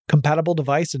operation. Compatible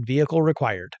device and vehicle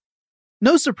required.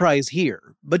 No surprise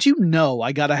here, but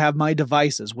I gotta have my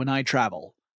devices when I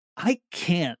travel. I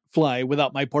can't fly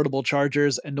without my portable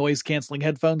chargers and noise-canceling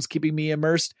headphones keeping me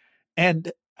immersed,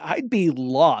 and I'd be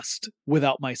lost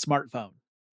without my smartphone.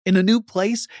 In a new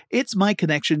place, it's my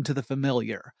connection to the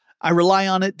familiar. I rely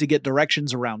on it to get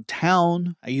directions around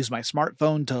town, I use my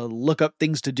smartphone to look up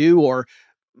things to do, or,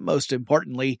 most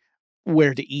importantly,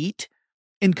 where to eat.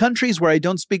 In countries where I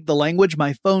don't speak the language,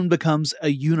 my phone becomes a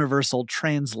universal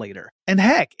translator. And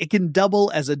heck, it can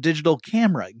double as a digital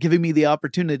camera, giving me the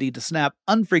opportunity to snap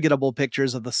unforgettable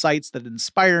pictures of the sights that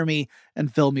inspire me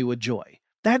and fill me with joy.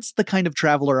 That's the kind of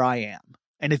traveler I am.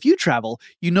 And if you travel,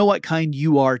 you know what kind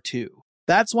you are too.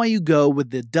 That's why you go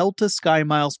with the Delta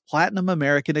SkyMiles Platinum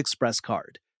American Express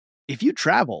card. If you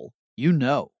travel, you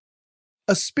know.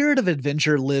 A spirit of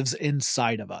adventure lives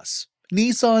inside of us.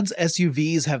 Nissan's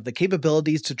SUVs have the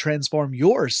capabilities to transform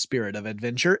your spirit of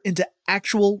adventure into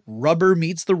actual rubber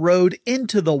meets the road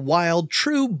into the wild,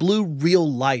 true blue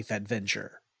real-life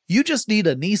adventure. You just need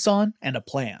a Nissan and a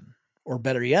plan. Or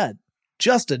better yet,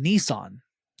 just a Nissan.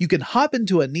 You can hop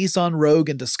into a Nissan Rogue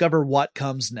and discover what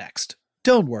comes next.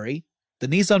 Don't worry, the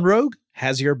Nissan Rogue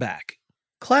has your back.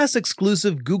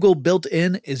 Class-exclusive Google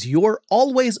built-in is your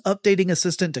always updating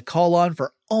assistant to call on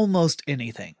for almost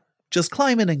anything. Just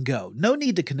climb in and go. No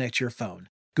need to connect your phone.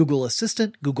 Google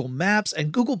Assistant, Google Maps,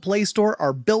 and Google Play Store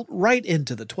are built right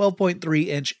into the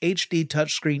 12.3-inch HD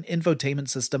touchscreen infotainment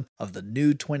system of the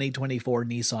new 2024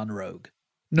 Nissan Rogue.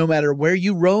 No matter where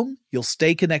you roam, you'll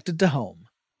stay connected to home.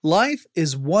 Life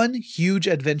is one huge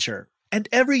adventure, and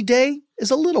every day is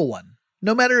a little one.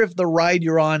 No matter if the ride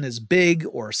you're on is big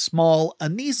or small, a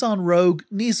Nissan Rogue,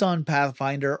 Nissan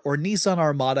Pathfinder, or Nissan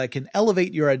Armada can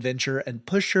elevate your adventure and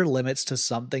push your limits to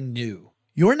something new.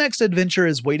 Your next adventure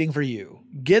is waiting for you.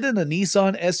 Get in a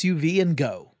Nissan SUV and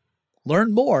go.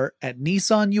 Learn more at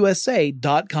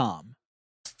nissanusa.com.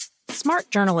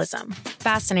 Smart journalism.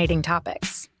 Fascinating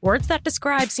topics. Words that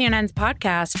describe CNN's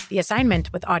podcast, The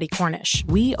Assignment with Audie Cornish.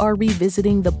 We are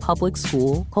revisiting the public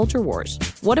school culture wars.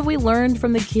 What have we learned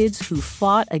from the kids who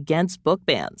fought against book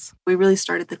bans? We really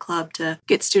started the club to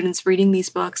get students reading these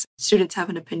books. Students have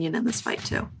an opinion in this fight,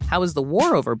 too. How has the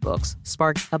war over books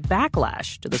sparked a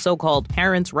backlash to the so-called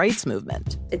parents' rights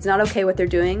movement? It's not okay what they're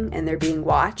doing, and they're being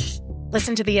watched.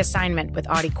 Listen to The Assignment with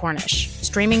Audie Cornish.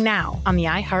 Streaming now on the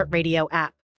iHeartRadio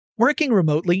app. Working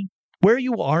remotely, where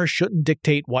you are shouldn't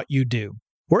dictate what you do.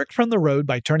 Work from the road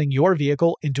by turning your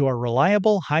vehicle into a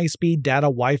reliable high-speed data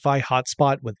Wi-Fi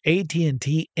hotspot with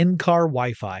AT&T in-car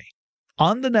Wi-Fi.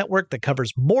 On the network that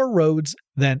covers more roads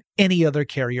than any other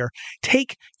carrier,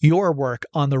 take your work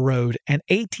on the road and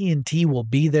AT&T will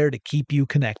be there to keep you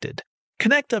connected.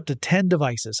 Connect up to 10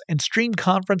 devices and stream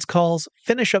conference calls,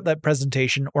 finish up that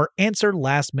presentation, or answer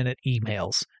last-minute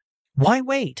emails. Why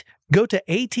wait? Go to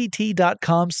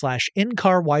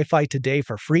att.com/in-car Wi-Fi today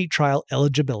for free trial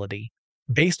eligibility.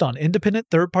 Based on independent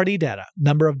third-party data,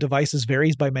 number of devices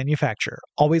varies by manufacturer.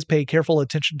 Always pay careful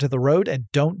attention to the road and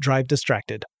don't drive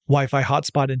distracted. Wi-Fi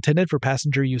hotspot intended for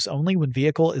passenger use only when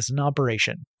vehicle is in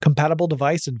operation. Compatible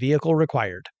device and vehicle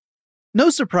required. No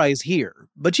surprise here,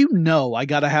 but you know I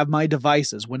gotta have my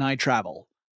devices when I travel.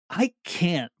 I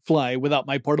can't fly without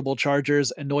my portable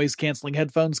chargers and noise-canceling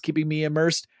headphones keeping me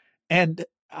immersed, and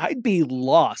I'd be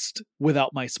lost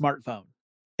without my smartphone.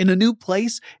 In a new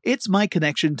place, it's my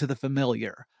connection to the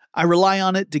familiar. I rely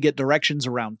on it to get directions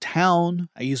around town.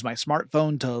 I use my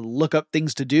smartphone to look up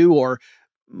things to do or,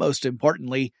 most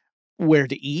importantly, where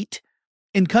to eat.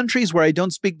 In countries where I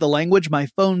don't speak the language, my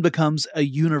phone becomes a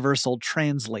universal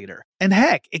translator. And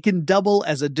heck, it can double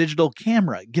as a digital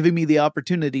camera, giving me the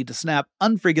opportunity to snap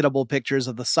unforgettable pictures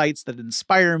of the sights that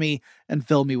inspire me and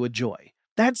fill me with joy.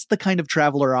 That's the kind of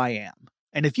traveler I am.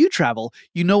 And if you travel,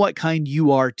 you know what kind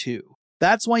you are too.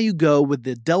 That's why you go with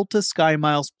the Delta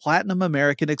SkyMiles Platinum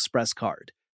American Express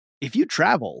card. If you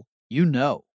travel, you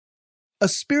know. A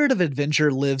spirit of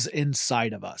adventure lives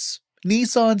inside of us.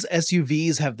 Nissan's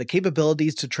SUVs have the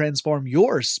capabilities to transform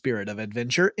your spirit of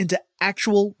adventure into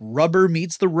actual rubber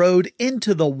meets the road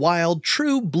into the wild,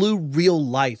 true blue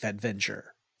real-life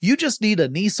adventure. You just need a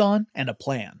Nissan and a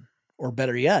plan. Or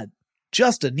better yet,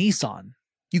 just a Nissan.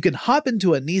 You can hop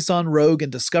into a Nissan Rogue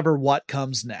and discover what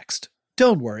comes next.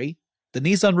 Don't worry, the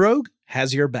Nissan Rogue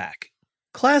has your back.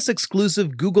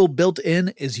 Class-exclusive Google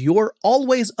built-in is your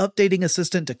always updating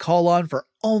assistant to call on for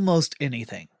almost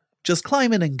anything. Just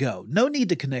climb in and go. No need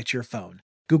to connect your phone.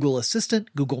 Google Assistant,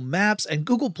 Google Maps, and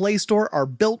Google Play Store are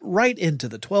built right into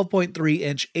the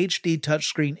 12.3-inch HD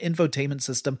touchscreen infotainment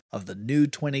system of the new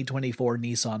 2024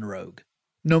 Nissan Rogue.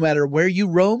 No matter where you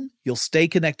roam, you'll stay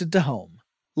connected to home.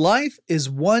 Life is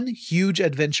one huge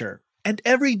adventure, and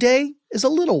every day is a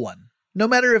little one. No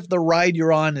matter if the ride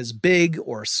you're on is big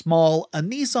or small, a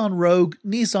Nissan Rogue,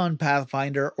 Nissan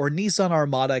Pathfinder, or Nissan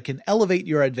Armada can elevate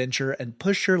your adventure and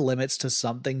push your limits to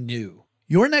something new.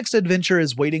 Your next adventure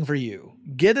is waiting for you.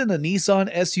 Get in a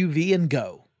Nissan SUV and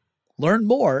go. Learn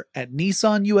more at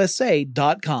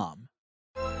nissanusa.com.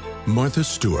 Martha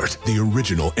Stewart, the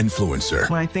original influencer.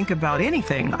 When I think about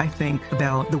anything, I think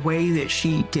about the way that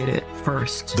she did it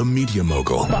first. The media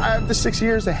mogul. 5 to 6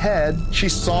 years ahead, she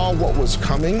saw what was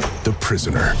coming. The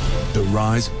prisoner. The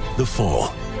rise, the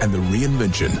fall, and the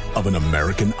reinvention of an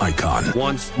American icon.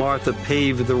 Once Martha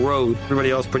paved the road, everybody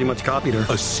else pretty much copied her.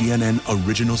 A CNN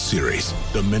original series,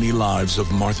 The Many Lives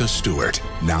of Martha Stewart,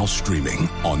 now streaming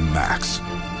on Max.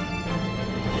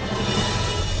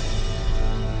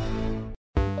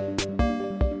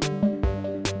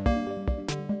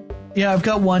 Yeah, I've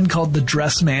got one called the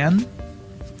Dress Man.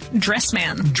 Dress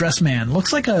Man. Dress Man.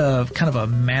 Looks like a kind of a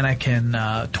mannequin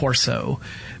torso,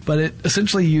 but it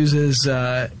essentially uses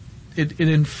the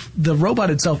robot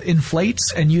itself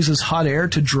inflates and uses hot air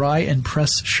to dry and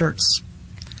press shirts.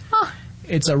 Huh.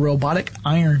 It's a robotic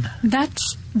iron.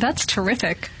 That's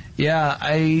terrific. Yeah,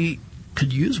 I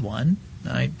could use one.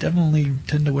 I definitely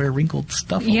tend to wear wrinkled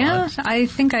stuff a lot. I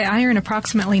think I iron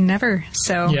approximately never.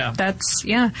 So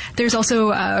There's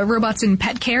also robots in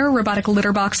pet care, robotic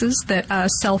litter boxes that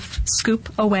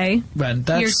self-scoop away. And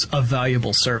that's a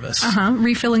valuable service.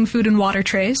 Refilling food and water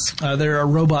trays. There are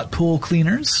robot pool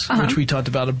cleaners, which we talked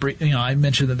about. I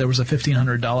mentioned that there was a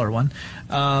 $1,500 one.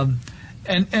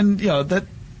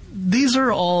 These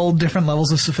are all different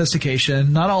levels of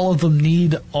sophistication. Not all of them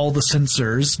need all the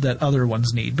sensors that other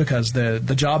ones need because the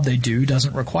job they do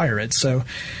doesn't require it. So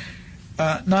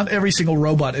not every single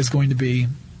robot is going to be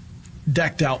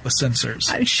decked out with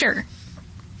sensors. Sure.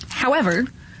 However,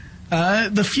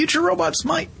 the future robots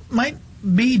might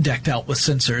be decked out with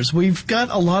sensors. We've got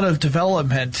a lot of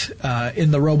development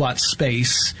in the robot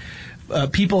space.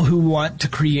 People who want to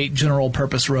create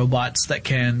general-purpose robots that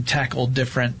can tackle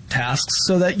different tasks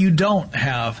so that you don't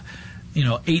have,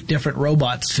 8 different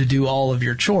robots to do all of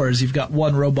your chores. You've got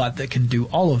one robot that can do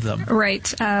all of them. Right.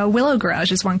 Willow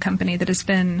Garage is one company that has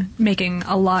been making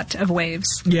a lot of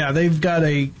waves. Yeah, they've got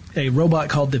a robot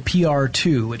called the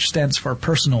PR2, which stands for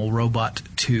Personal Robot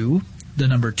 2, the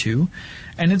number 2.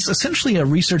 And it's essentially a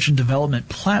research and development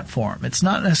platform. It's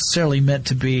not necessarily meant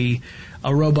to be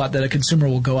a robot that a consumer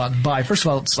will go out and buy. First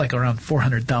of all, it's like around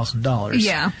 $400,000.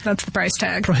 Yeah, that's the price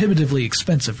tag. Prohibitively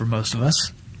expensive for most of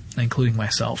us, including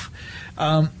myself.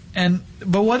 But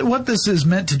what this is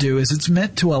meant to do is it's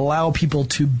meant to allow people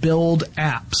to build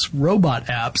apps, robot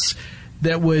apps,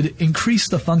 that would increase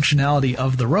the functionality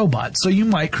of the robot. So you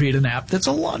might create an app that's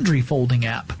a laundry folding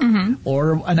app,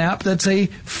 or an app that's a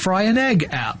fry an egg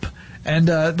app. And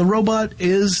the robot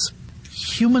is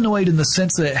humanoid in the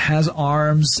sense that it has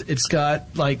arms. It's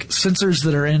got like sensors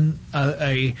that are in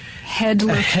a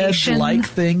head-like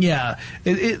thing. Yeah,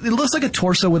 it looks like a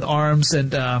torso with arms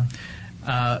and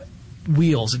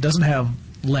wheels. It doesn't have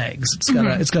legs.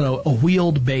 It's got a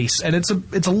wheeled base, and it's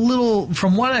a little.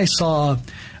 From what I saw,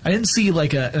 I didn't see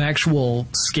like an actual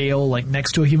scale like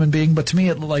next to a human being, but to me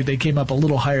it looked like they came up a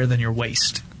little higher than your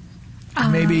waist,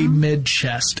 maybe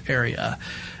mid-chest area.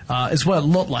 Is what it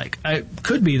looked like. It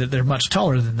could be that they're much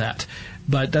taller than that,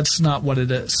 but that's not what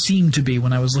it seemed to be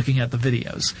when I was looking at the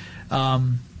videos.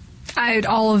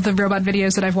 All of the robot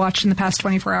videos that I've watched in the past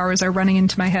 24 hours are running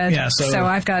into my head. Yeah, so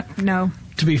I've got no.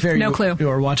 To be fair, no clue. You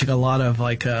were watching a lot of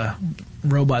like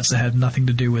robots that had nothing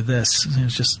to do with this.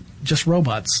 It's just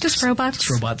robots. Just robots.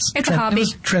 Just robots. It's a hobby.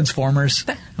 Transformers.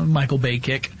 Michael Bay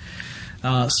kick.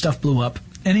 Stuff blew up.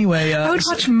 Anyway, I would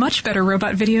watch much better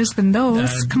robot videos than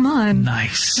those. Come on.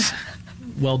 Nice.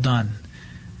 Well done.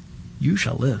 You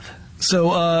shall live.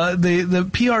 So the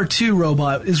PR2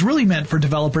 robot is really meant for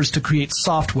developers to create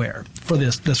software for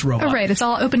this robot. Oh, right. It's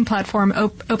all open platform,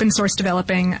 open source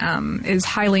developing is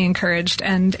highly encouraged,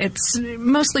 and it's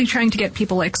mostly trying to get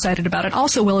people excited about it.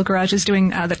 Also, Willow Garage is doing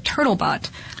the Turtlebot,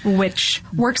 which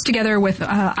works together with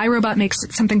iRobot makes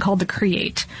something called the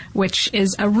Create, which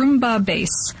is a Roomba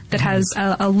base that has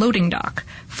a loading dock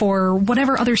for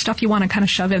whatever other stuff you want to kind of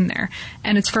shove in there.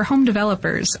 And it's for home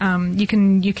developers. You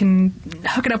can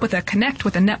hook it up with a Connect,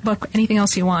 with a netbook, anything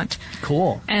else you want.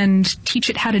 Cool. And teach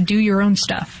it how to do your own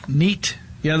stuff. Neat.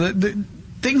 Yeah, the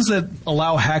things that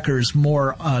allow hackers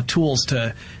more tools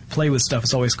to play with stuff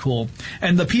is always cool.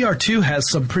 And the PR2 has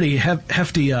some pretty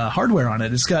hefty hardware on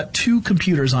it. It's got 2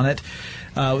 computers on it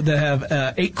that have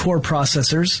 8-core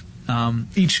processors.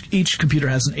 Each computer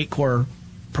has an 8-core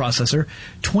processor,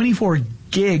 24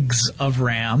 gigs of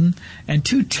RAM, and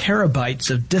 2 terabytes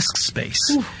of disk space.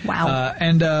 Ooh, wow!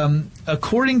 And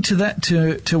according to that,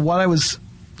 to what I was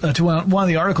to one of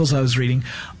the articles I was reading,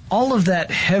 all of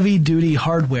that heavy-duty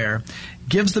hardware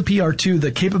gives the PR2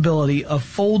 the capability of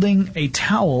folding a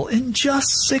towel in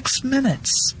just 6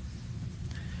 minutes,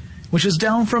 which is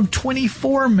down from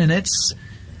 24 minutes,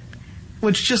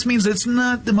 which just means it's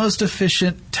not the most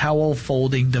efficient towel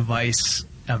folding device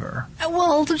ever.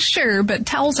 Well, sure, but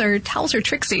towels are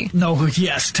tricksy. No,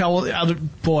 yes, towels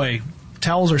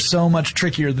are so much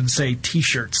trickier than, say,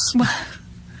 T-shirts.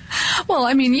 Well,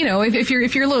 I mean, if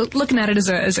you're looking at it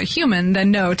as a human,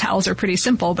 then no, towels are pretty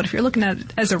simple. But if you're looking at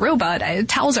it as a robot,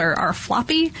 towels are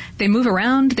floppy. They move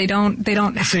around. They don't.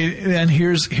 See, and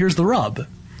here's the rub.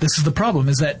 This is the problem,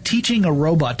 is that teaching a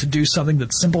robot to do something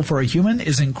that's simple for a human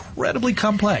is incredibly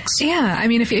complex. Yeah, I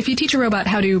mean, if you teach a robot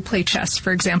how to play chess,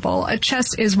 for example,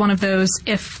 chess is one of those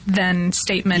if-then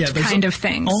statement kind of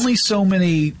things. Only so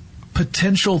many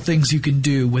potential things you can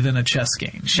do within a chess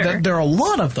game. Sure. There are a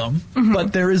lot of them,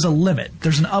 but there is a limit.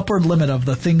 There's an upward limit of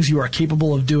the things you are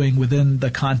capable of doing within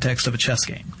the context of a chess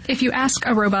game. If you ask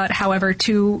a robot, however,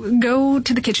 to go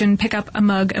to the kitchen, pick up a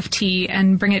mug of tea,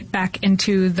 and bring it back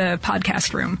into the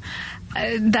podcast room,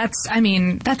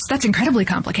 that's incredibly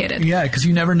complicated. Yeah, because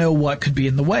you never know what could be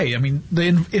in the way. I mean,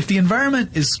 if the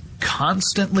environment is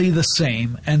constantly the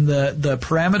same and the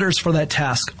parameters for that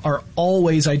task are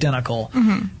always identical,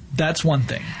 that's one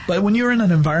thing. But when you're in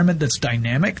an environment that's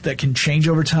dynamic, that can change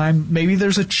over time, maybe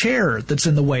there's a chair that's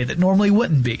in the way that normally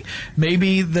wouldn't be.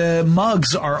 Maybe the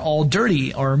mugs are all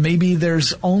dirty, or maybe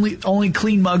there's only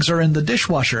clean mugs are in the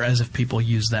dishwasher, as if people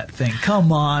use that thing.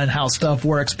 Come on, how stuff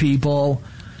works, people.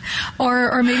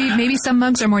 Or maybe some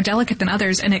mugs are more delicate than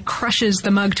others, and it crushes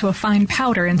the mug to a fine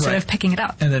powder instead of picking it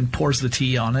up. And then pours the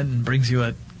tea on it and brings you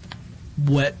a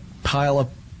wet pile of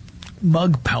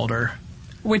mug powder.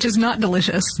 Which is not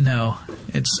delicious. No.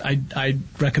 I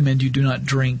recommend you do not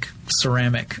drink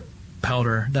ceramic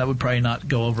powder. That would probably not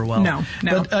go over well. No.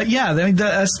 But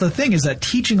that's the thing, is that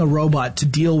teaching a robot to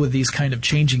deal with these kind of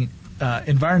changing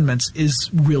environments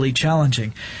is really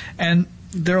challenging. And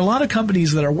there are a lot of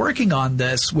companies that are working on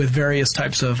this with various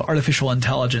types of artificial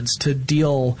intelligence to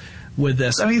deal with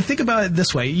this. I mean, think about it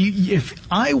this way. If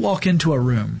I walk into a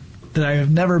room that I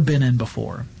have never been in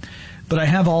before, but I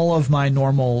have all of my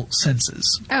normal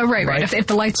senses. Oh, right. If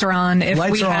the lights are on, if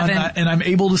lights we are haven't... on, and I'm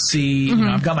able to see,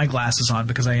 I've got my glasses on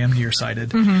because I am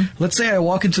nearsighted. Let's say I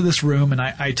walk into this room and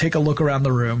I take a look around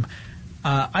the room.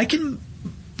 I can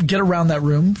get around that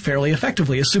room fairly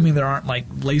effectively, assuming there aren't like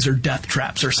laser death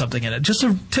traps or something in it. Just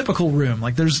a typical room.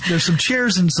 Like there's some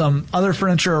chairs and some other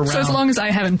furniture around. So as long as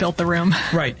I haven't built the room.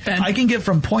 Right. I can get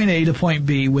from point A to point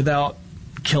B without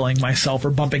killing myself or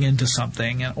bumping into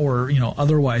something or,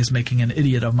 otherwise making an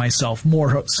idiot of myself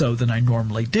more so than I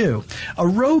normally do. A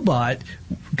robot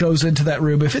goes into that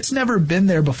room. If it's never been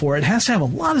there before, it has to have a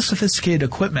lot of sophisticated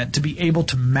equipment to be able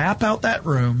to map out that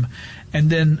room and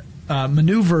then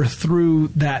maneuver through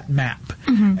that map.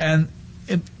 Mm-hmm. And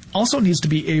it also needs to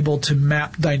be able to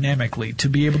map dynamically, to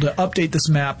be able to update this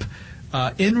map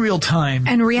in real time.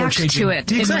 And react to it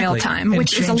in real time,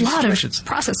 which is a lot of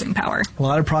processing power. A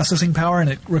lot of processing power, and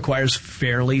it requires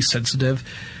fairly sensitive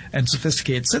and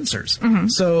sophisticated sensors. Mm-hmm.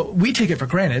 So we take it for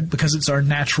granted because it's our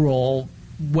natural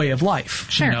way of life.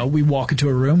 Sure. We walk into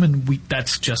a room and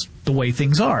that's just the way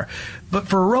things are. But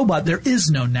for a robot, there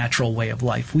is no natural way of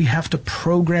life. We have to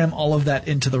program all of that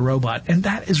into the robot, and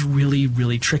that is really,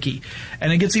 really tricky.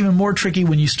 And it gets even more tricky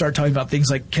when you start talking about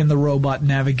things like, can the robot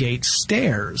navigate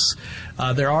stairs?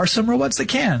 There are some robots that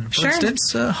can. For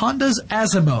instance, Honda's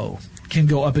Asimo can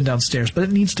go up and down stairs, but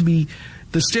it needs to be,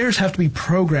 the stairs have to be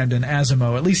programmed in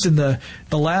Asimo. At least in the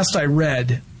last I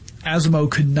read,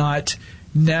 Asimo could not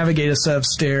navigate a set of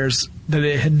stairs that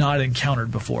it had not encountered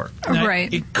before. Now,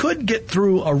 right. It could get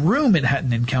through a room it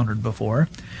hadn't encountered before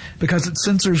because its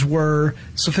sensors were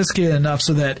sophisticated enough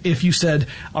so that if you said,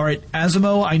 all right,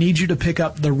 Asimo, I need you to pick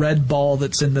up the red ball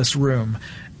that's in this room,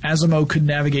 Asimo could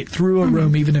navigate through a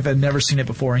room even if it had never seen it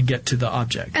before and get to the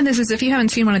object. And this is, if you haven't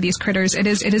seen one of these critters, it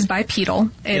is bipedal.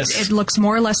 It looks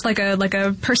more or less like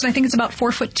a person. I think it's about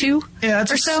 4'2". Yeah,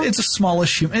 or so. It's a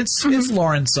smallish human. It's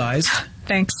Lauren size.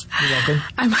 Thanks. You're welcome.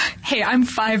 I'm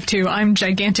 5'2". I'm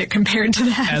gigantic compared to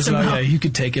that. Asimo, yeah, you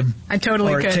could take him. I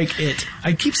totally could. Or take it.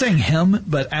 I keep saying him,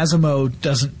 but Asimo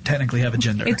doesn't technically have a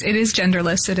gender. It is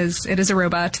genderless. It is a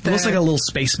robot. It looks like a little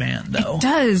spaceman, though. It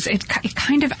does. It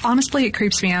kind of, honestly, it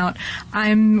creeps me out.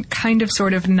 I'm kind of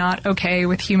sort of not okay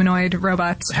with humanoid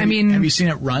robots. Have you seen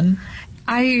it run?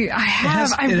 I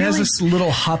have. It has this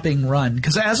little hopping run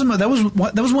because Asimo. That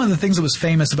was one of the things that was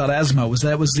famous about Asimo was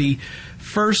that it was the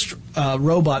first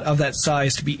robot of that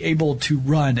size to be able to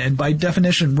run, and by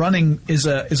definition, running is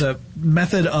a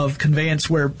method of conveyance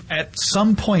where at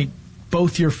some point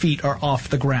both your feet are off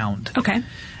the ground. Okay.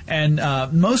 And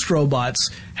most robots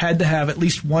had to have at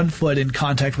least one foot in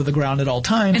contact with the ground at all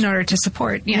times in order to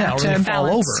support, or to they balance. fall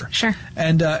over. Sure.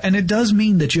 And it does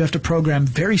mean that you have to program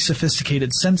very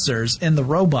sophisticated sensors in the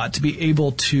robot to be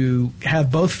able to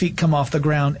have both feet come off the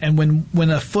ground, and when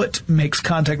a foot makes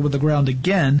contact with the ground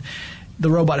again, the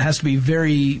robot has to be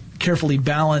very carefully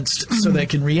balanced so that it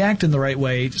can react in the right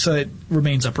way so it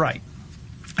remains upright.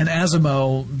 And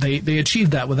Asimo, they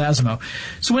achieved that with Asimo.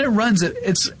 So when it runs,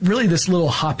 it's really this little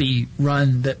hoppy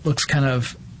run that looks kind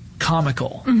of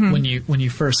comical when you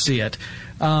first see it.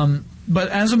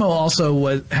 But Asimo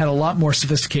also had a lot more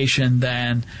sophistication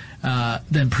than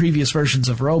previous versions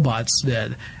of robots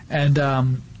did. And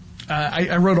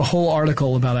I wrote a whole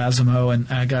article about Asimo,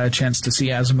 and I got a chance to see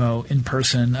Asimo in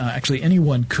person. Actually,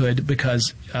 anyone could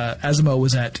because Asimo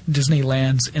was at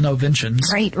Disneyland's Innoventions.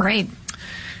 Right.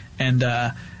 And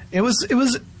it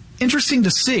was interesting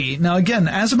to see. Now, again,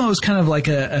 Asimo is kind of like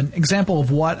an example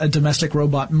of what a domestic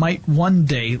robot might one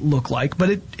day look like, but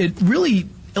it really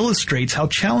illustrates how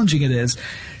challenging it is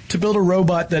to build a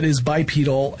robot that is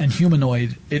bipedal and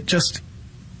humanoid. It just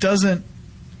doesn't.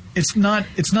 It's not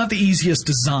the easiest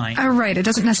design. Right. It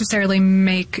doesn't necessarily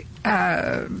make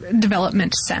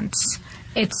development sense.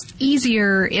 It's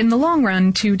easier in the long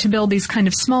run to build these kind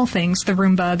of small things, the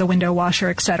Roomba, the window washer,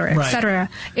 et cetera, et cetera.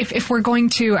 If we're going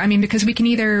to, because we can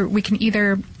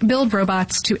either build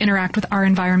robots to interact with our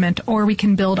environment, or we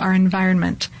can build our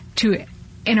environment to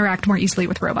interact more easily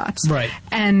with robots. Right.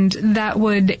 And that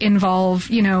would involve,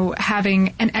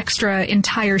 having an extra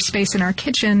entire space in our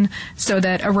kitchen so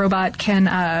that a robot can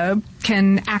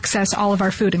access all of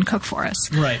our food and cook for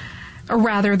us. Right.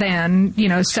 Rather than,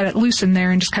 set it loose in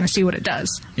there and just kind of see what it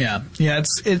does. Yeah.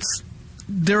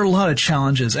 There are a lot of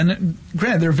challenges. And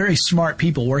granted, there are very smart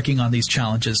people working on these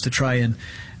challenges to try and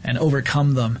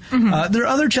overcome them. Mm-hmm. There are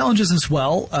other challenges as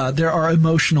well. There are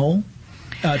emotional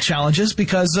challenges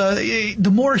because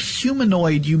the more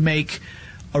humanoid you make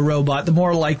a robot, the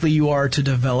more likely you are to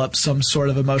develop some sort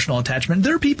of emotional attachment.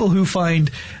 There are people who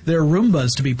find their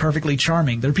Roombas to be perfectly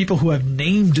charming. There are people who have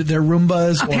named their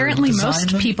Roombas. Apparently,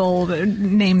 most people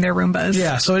name their Roombas.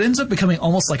 Yeah, so it ends up becoming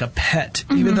almost like a pet,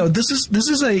 even though this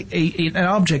is an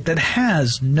object that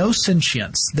has no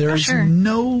sentience. There is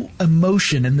no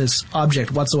emotion in this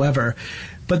object whatsoever.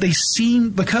 But they seem,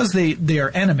 because they are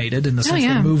animated in the sense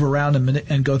they move around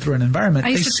and go through an environment, I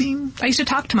used to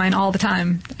talk to mine all the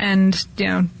time, and,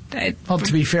 well,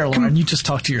 to be fair, Lauren, you just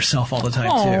talk to yourself all the time,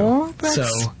 too.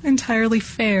 That's entirely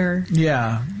fair.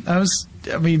 Yeah.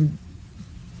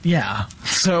 Yeah.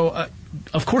 So,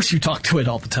 of course you talk to it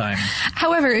all the time.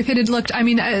 However, if it had looked, I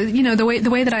mean, the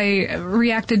way that I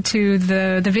reacted to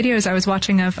the videos I was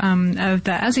watching of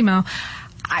the Asimo,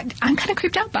 I'm kind of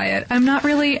creeped out by it. I'm not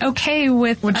really okay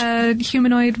with a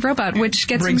humanoid robot, which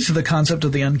brings to the concept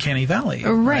of the uncanny valley.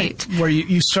 Right. Where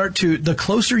you start to, the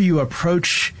closer you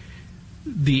approach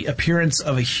the appearance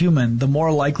of a human, the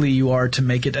more likely you are to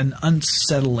make it an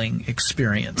unsettling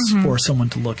experience for someone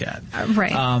to look at.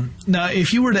 Right. Now,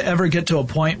 if you were to ever get to a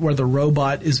point where the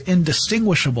robot is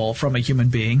indistinguishable from a human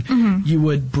being, you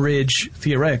would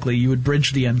theoretically,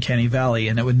 bridge the uncanny valley,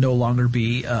 and it would no longer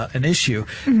be an issue.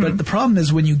 But the problem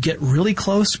is when you get really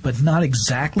close, but not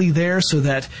exactly there, so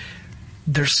that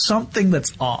there's something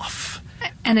that's off.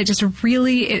 And it just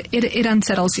really, it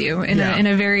unsettles you in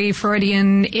a very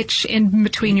Freudian itch in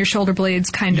between your shoulder blades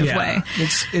kind of way.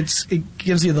 It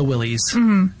gives you the willies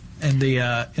in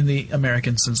the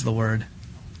American sense of the word.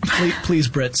 Please,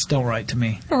 Brits, don't write to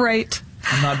me. Right.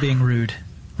 I'm not being rude.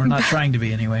 Or not trying to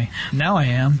be anyway. Now I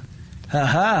am.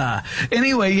 Ha-ha.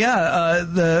 Anyway,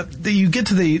 you get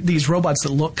to these robots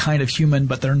that look kind of human,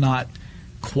 but they're not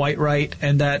quite right,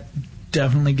 and that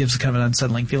definitely gives kind of an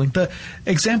unsettling feeling. The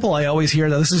example I always hear,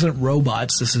 though, this isn't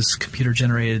robots, this is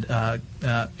computer-generated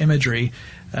imagery,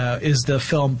 is the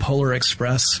film Polar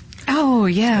Express. Oh,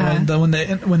 yeah.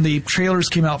 And when the trailers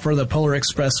came out for the Polar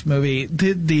Express movie,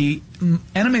 the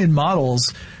animated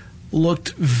models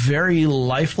looked very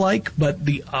lifelike, but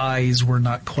the eyes were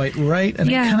not quite right,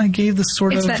 and it kind of gave this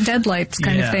sort of... It's that deadlights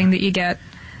kind of thing that you get. A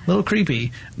little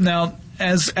creepy. Now,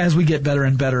 as we get better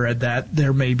and better at that,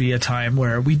 there may be a time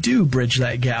where we do bridge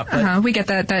that gap. We get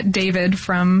that David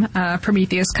from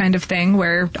Prometheus kind of thing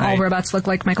where all robots look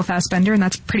like Michael Fassbender, and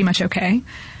that's pretty much okay.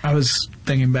 I was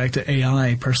thinking back to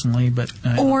AI personally, but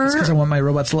it's because I want my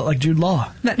robots to look like Jude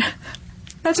Law.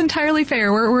 That's entirely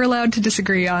fair. We're allowed to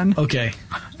disagree on. Okay.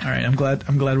 All right. I'm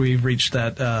glad we've reached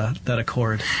that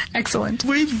accord. Excellent.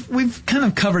 We've kind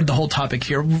of covered the whole topic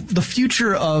here. The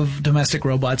future of domestic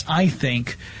robots, I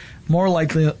think, more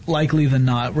likely than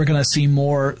not, we're going to see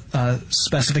more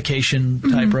specification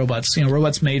type robots.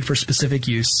 Robots made for specific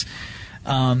use.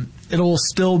 It'll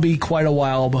still be quite a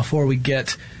while before we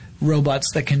get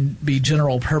robots that can be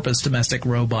general purpose domestic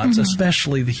robots,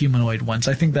 especially the humanoid ones.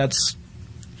 I think that's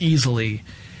easily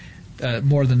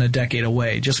more than a decade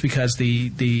away, just because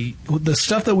the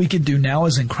stuff that we could do now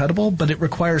is incredible, but it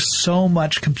requires so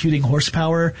much computing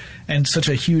horsepower and such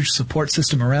a huge support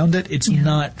system around it. It's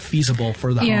not feasible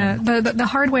for the home. Yeah, the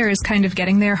hardware is kind of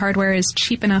getting there. Hardware is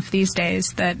cheap enough these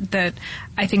days that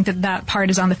I think that part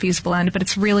is on the feasible end, but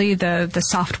it's really the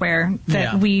software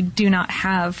that we do not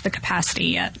have the capacity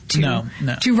yet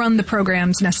to run the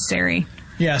programs necessary.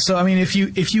 Yeah, so I mean, if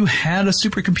you had a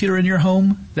supercomputer in your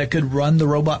home that could run the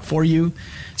robot for you,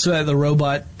 so that the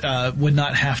robot would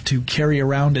not have to carry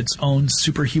around its own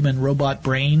superhuman robot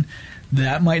brain,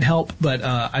 that might help. But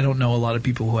I don't know a lot of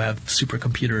people who have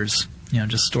supercomputers,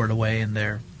 just stored away in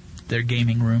their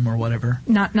gaming room or whatever.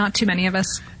 Not too many of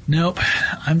us. Nope,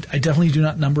 I definitely do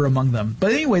not number among them.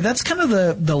 But anyway, that's kind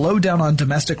of the lowdown on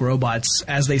domestic robots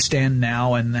as they stand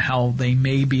now and how they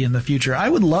may be in the future. I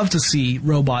would love to see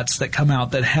robots that come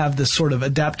out that have this sort of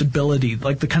adaptability,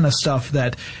 like the kind of stuff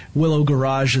that Willow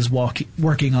Garage is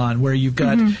working on, where you've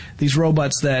got these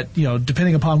robots that,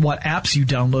 depending upon what apps you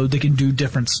download, they can do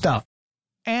different stuff.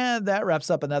 And that wraps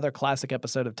up another classic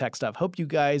episode of Tech Stuff. Hope you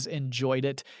guys enjoyed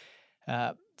it.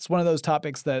 It's one of those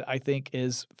topics that I think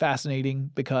is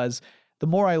fascinating because the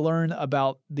more I learn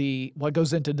about what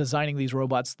goes into designing these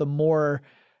robots, the more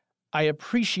I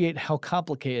appreciate how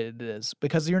complicated it is,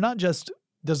 because you're not just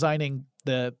designing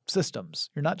the systems.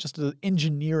 You're not just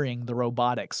engineering the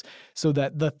robotics so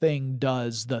that the thing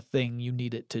does the thing you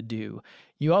need it to do.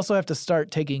 You also have to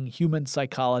start taking human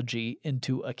psychology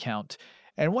into account.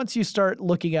 And once you start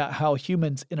looking at how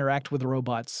humans interact with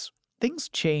robots, things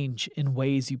change in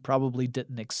ways you probably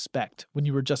didn't expect when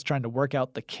you were just trying to work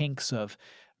out the kinks of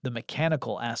the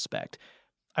mechanical aspect.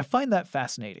 I find that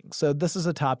fascinating. So this is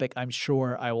a topic I'm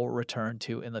sure I will return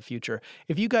to in the future.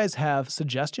 If you guys have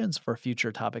suggestions for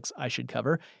future topics I should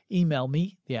cover, email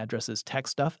me. The address is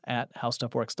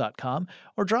techstuff@howstuffworks.com,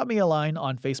 or drop me a line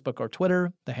on Facebook or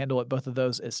Twitter. The handle at both of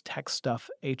those is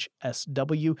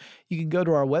techstuffhsw. You can go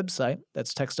to our website.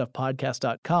 That's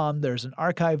techstuffpodcast.com. There's an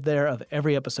archive there of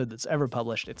every episode that's ever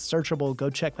published. It's searchable. Go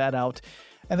check that out.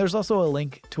 And there's also a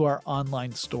link to our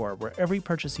online store where every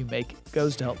purchase you make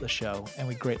goes to help the show, and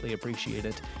we greatly appreciate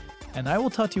it. And I will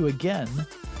talk to you again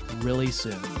really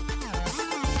soon.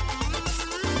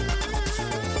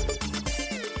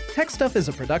 Tech Stuff is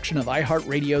a production of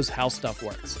iHeartRadio's How Stuff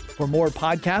Works. For more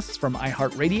podcasts from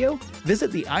iHeartRadio,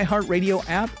 visit the iHeartRadio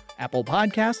app, Apple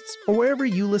Podcasts, or wherever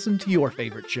you listen to your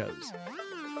favorite shows.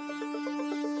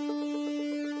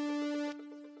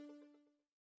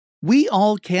 We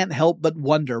all can't help but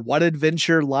wonder what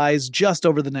adventure lies just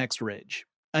over the next ridge.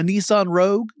 A Nissan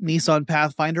Rogue, Nissan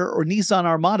Pathfinder, or Nissan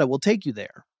Armada will take you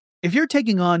there. If you're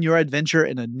taking on your adventure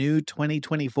in a new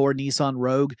 2024 Nissan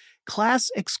Rogue,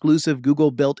 class-exclusive Google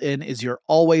built-in is your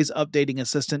always updating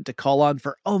assistant to call on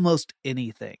for almost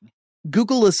anything.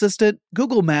 Google Assistant,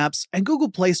 Google Maps, and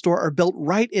Google Play Store are built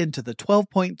right into the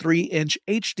 12.3-inch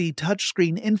HD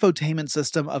touchscreen infotainment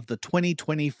system of the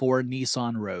 2024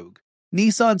 Nissan Rogue.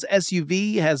 Nissan's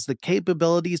SUV has the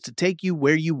capabilities to take you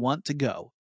where you want to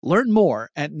go. Learn more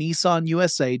at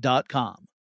nissanusa.com.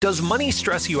 Does money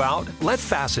stress you out? Let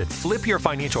Facet flip your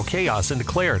financial chaos into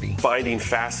clarity. Finding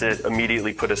Facet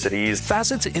immediately put us at ease.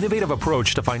 Facet's innovative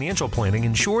approach to financial planning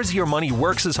ensures your money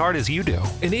works as hard as you do,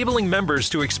 enabling members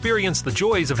to experience the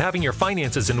joys of having your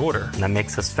finances in order. And that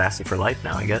makes us Facet for life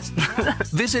now, I guess.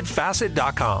 Visit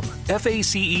Facet.com,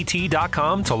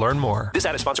 FACET.com to learn more. This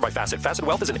ad is sponsored by Facet. Facet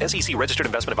Wealth is an SEC registered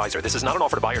investment advisor. This is not an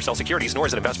offer to buy or sell securities, nor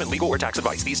is it investment, legal, or tax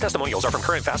advice. These testimonials are from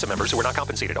current Facet members who are not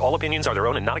compensated. All opinions are their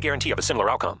own and not a guarantee of a similar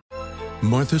outcome.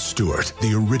 Martha Stewart,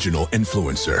 the original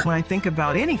influencer. When I think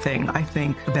about anything, I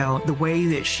think about the way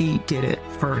that she did it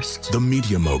first. The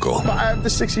media mogul. 5 to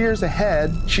 6 years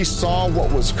ahead, she saw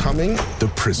what was coming. The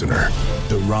prisoner.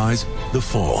 The rise, the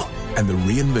fall, and the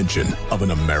reinvention of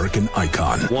an American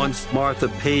icon. Once Martha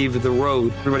paved the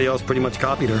road, everybody else pretty much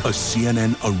copied her. A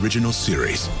CNN original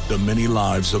series, The Many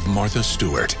Lives of Martha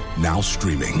Stewart, now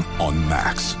streaming on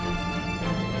Max.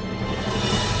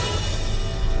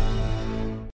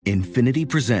 Infiniti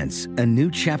presents a new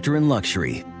chapter in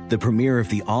luxury, the premiere of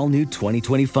the all-new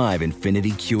 2025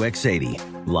 Infiniti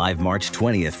QX80, live March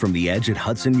 20th from the Edge at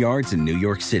Hudson Yards in New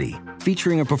York City,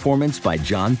 featuring a performance by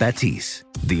Jon Batiste.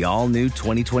 The all-new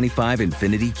 2025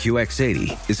 Infiniti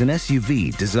QX80 is an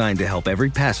SUV designed to help every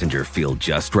passenger feel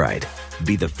just right.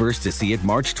 Be the first to see it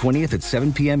March 20th at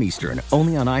 7 p.m. Eastern,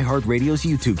 only on iHeartRadio's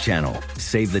YouTube channel.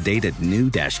 Save the date at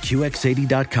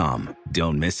new-QX80.com.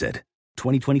 Don't miss it.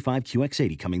 2025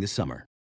 QX80 coming this summer.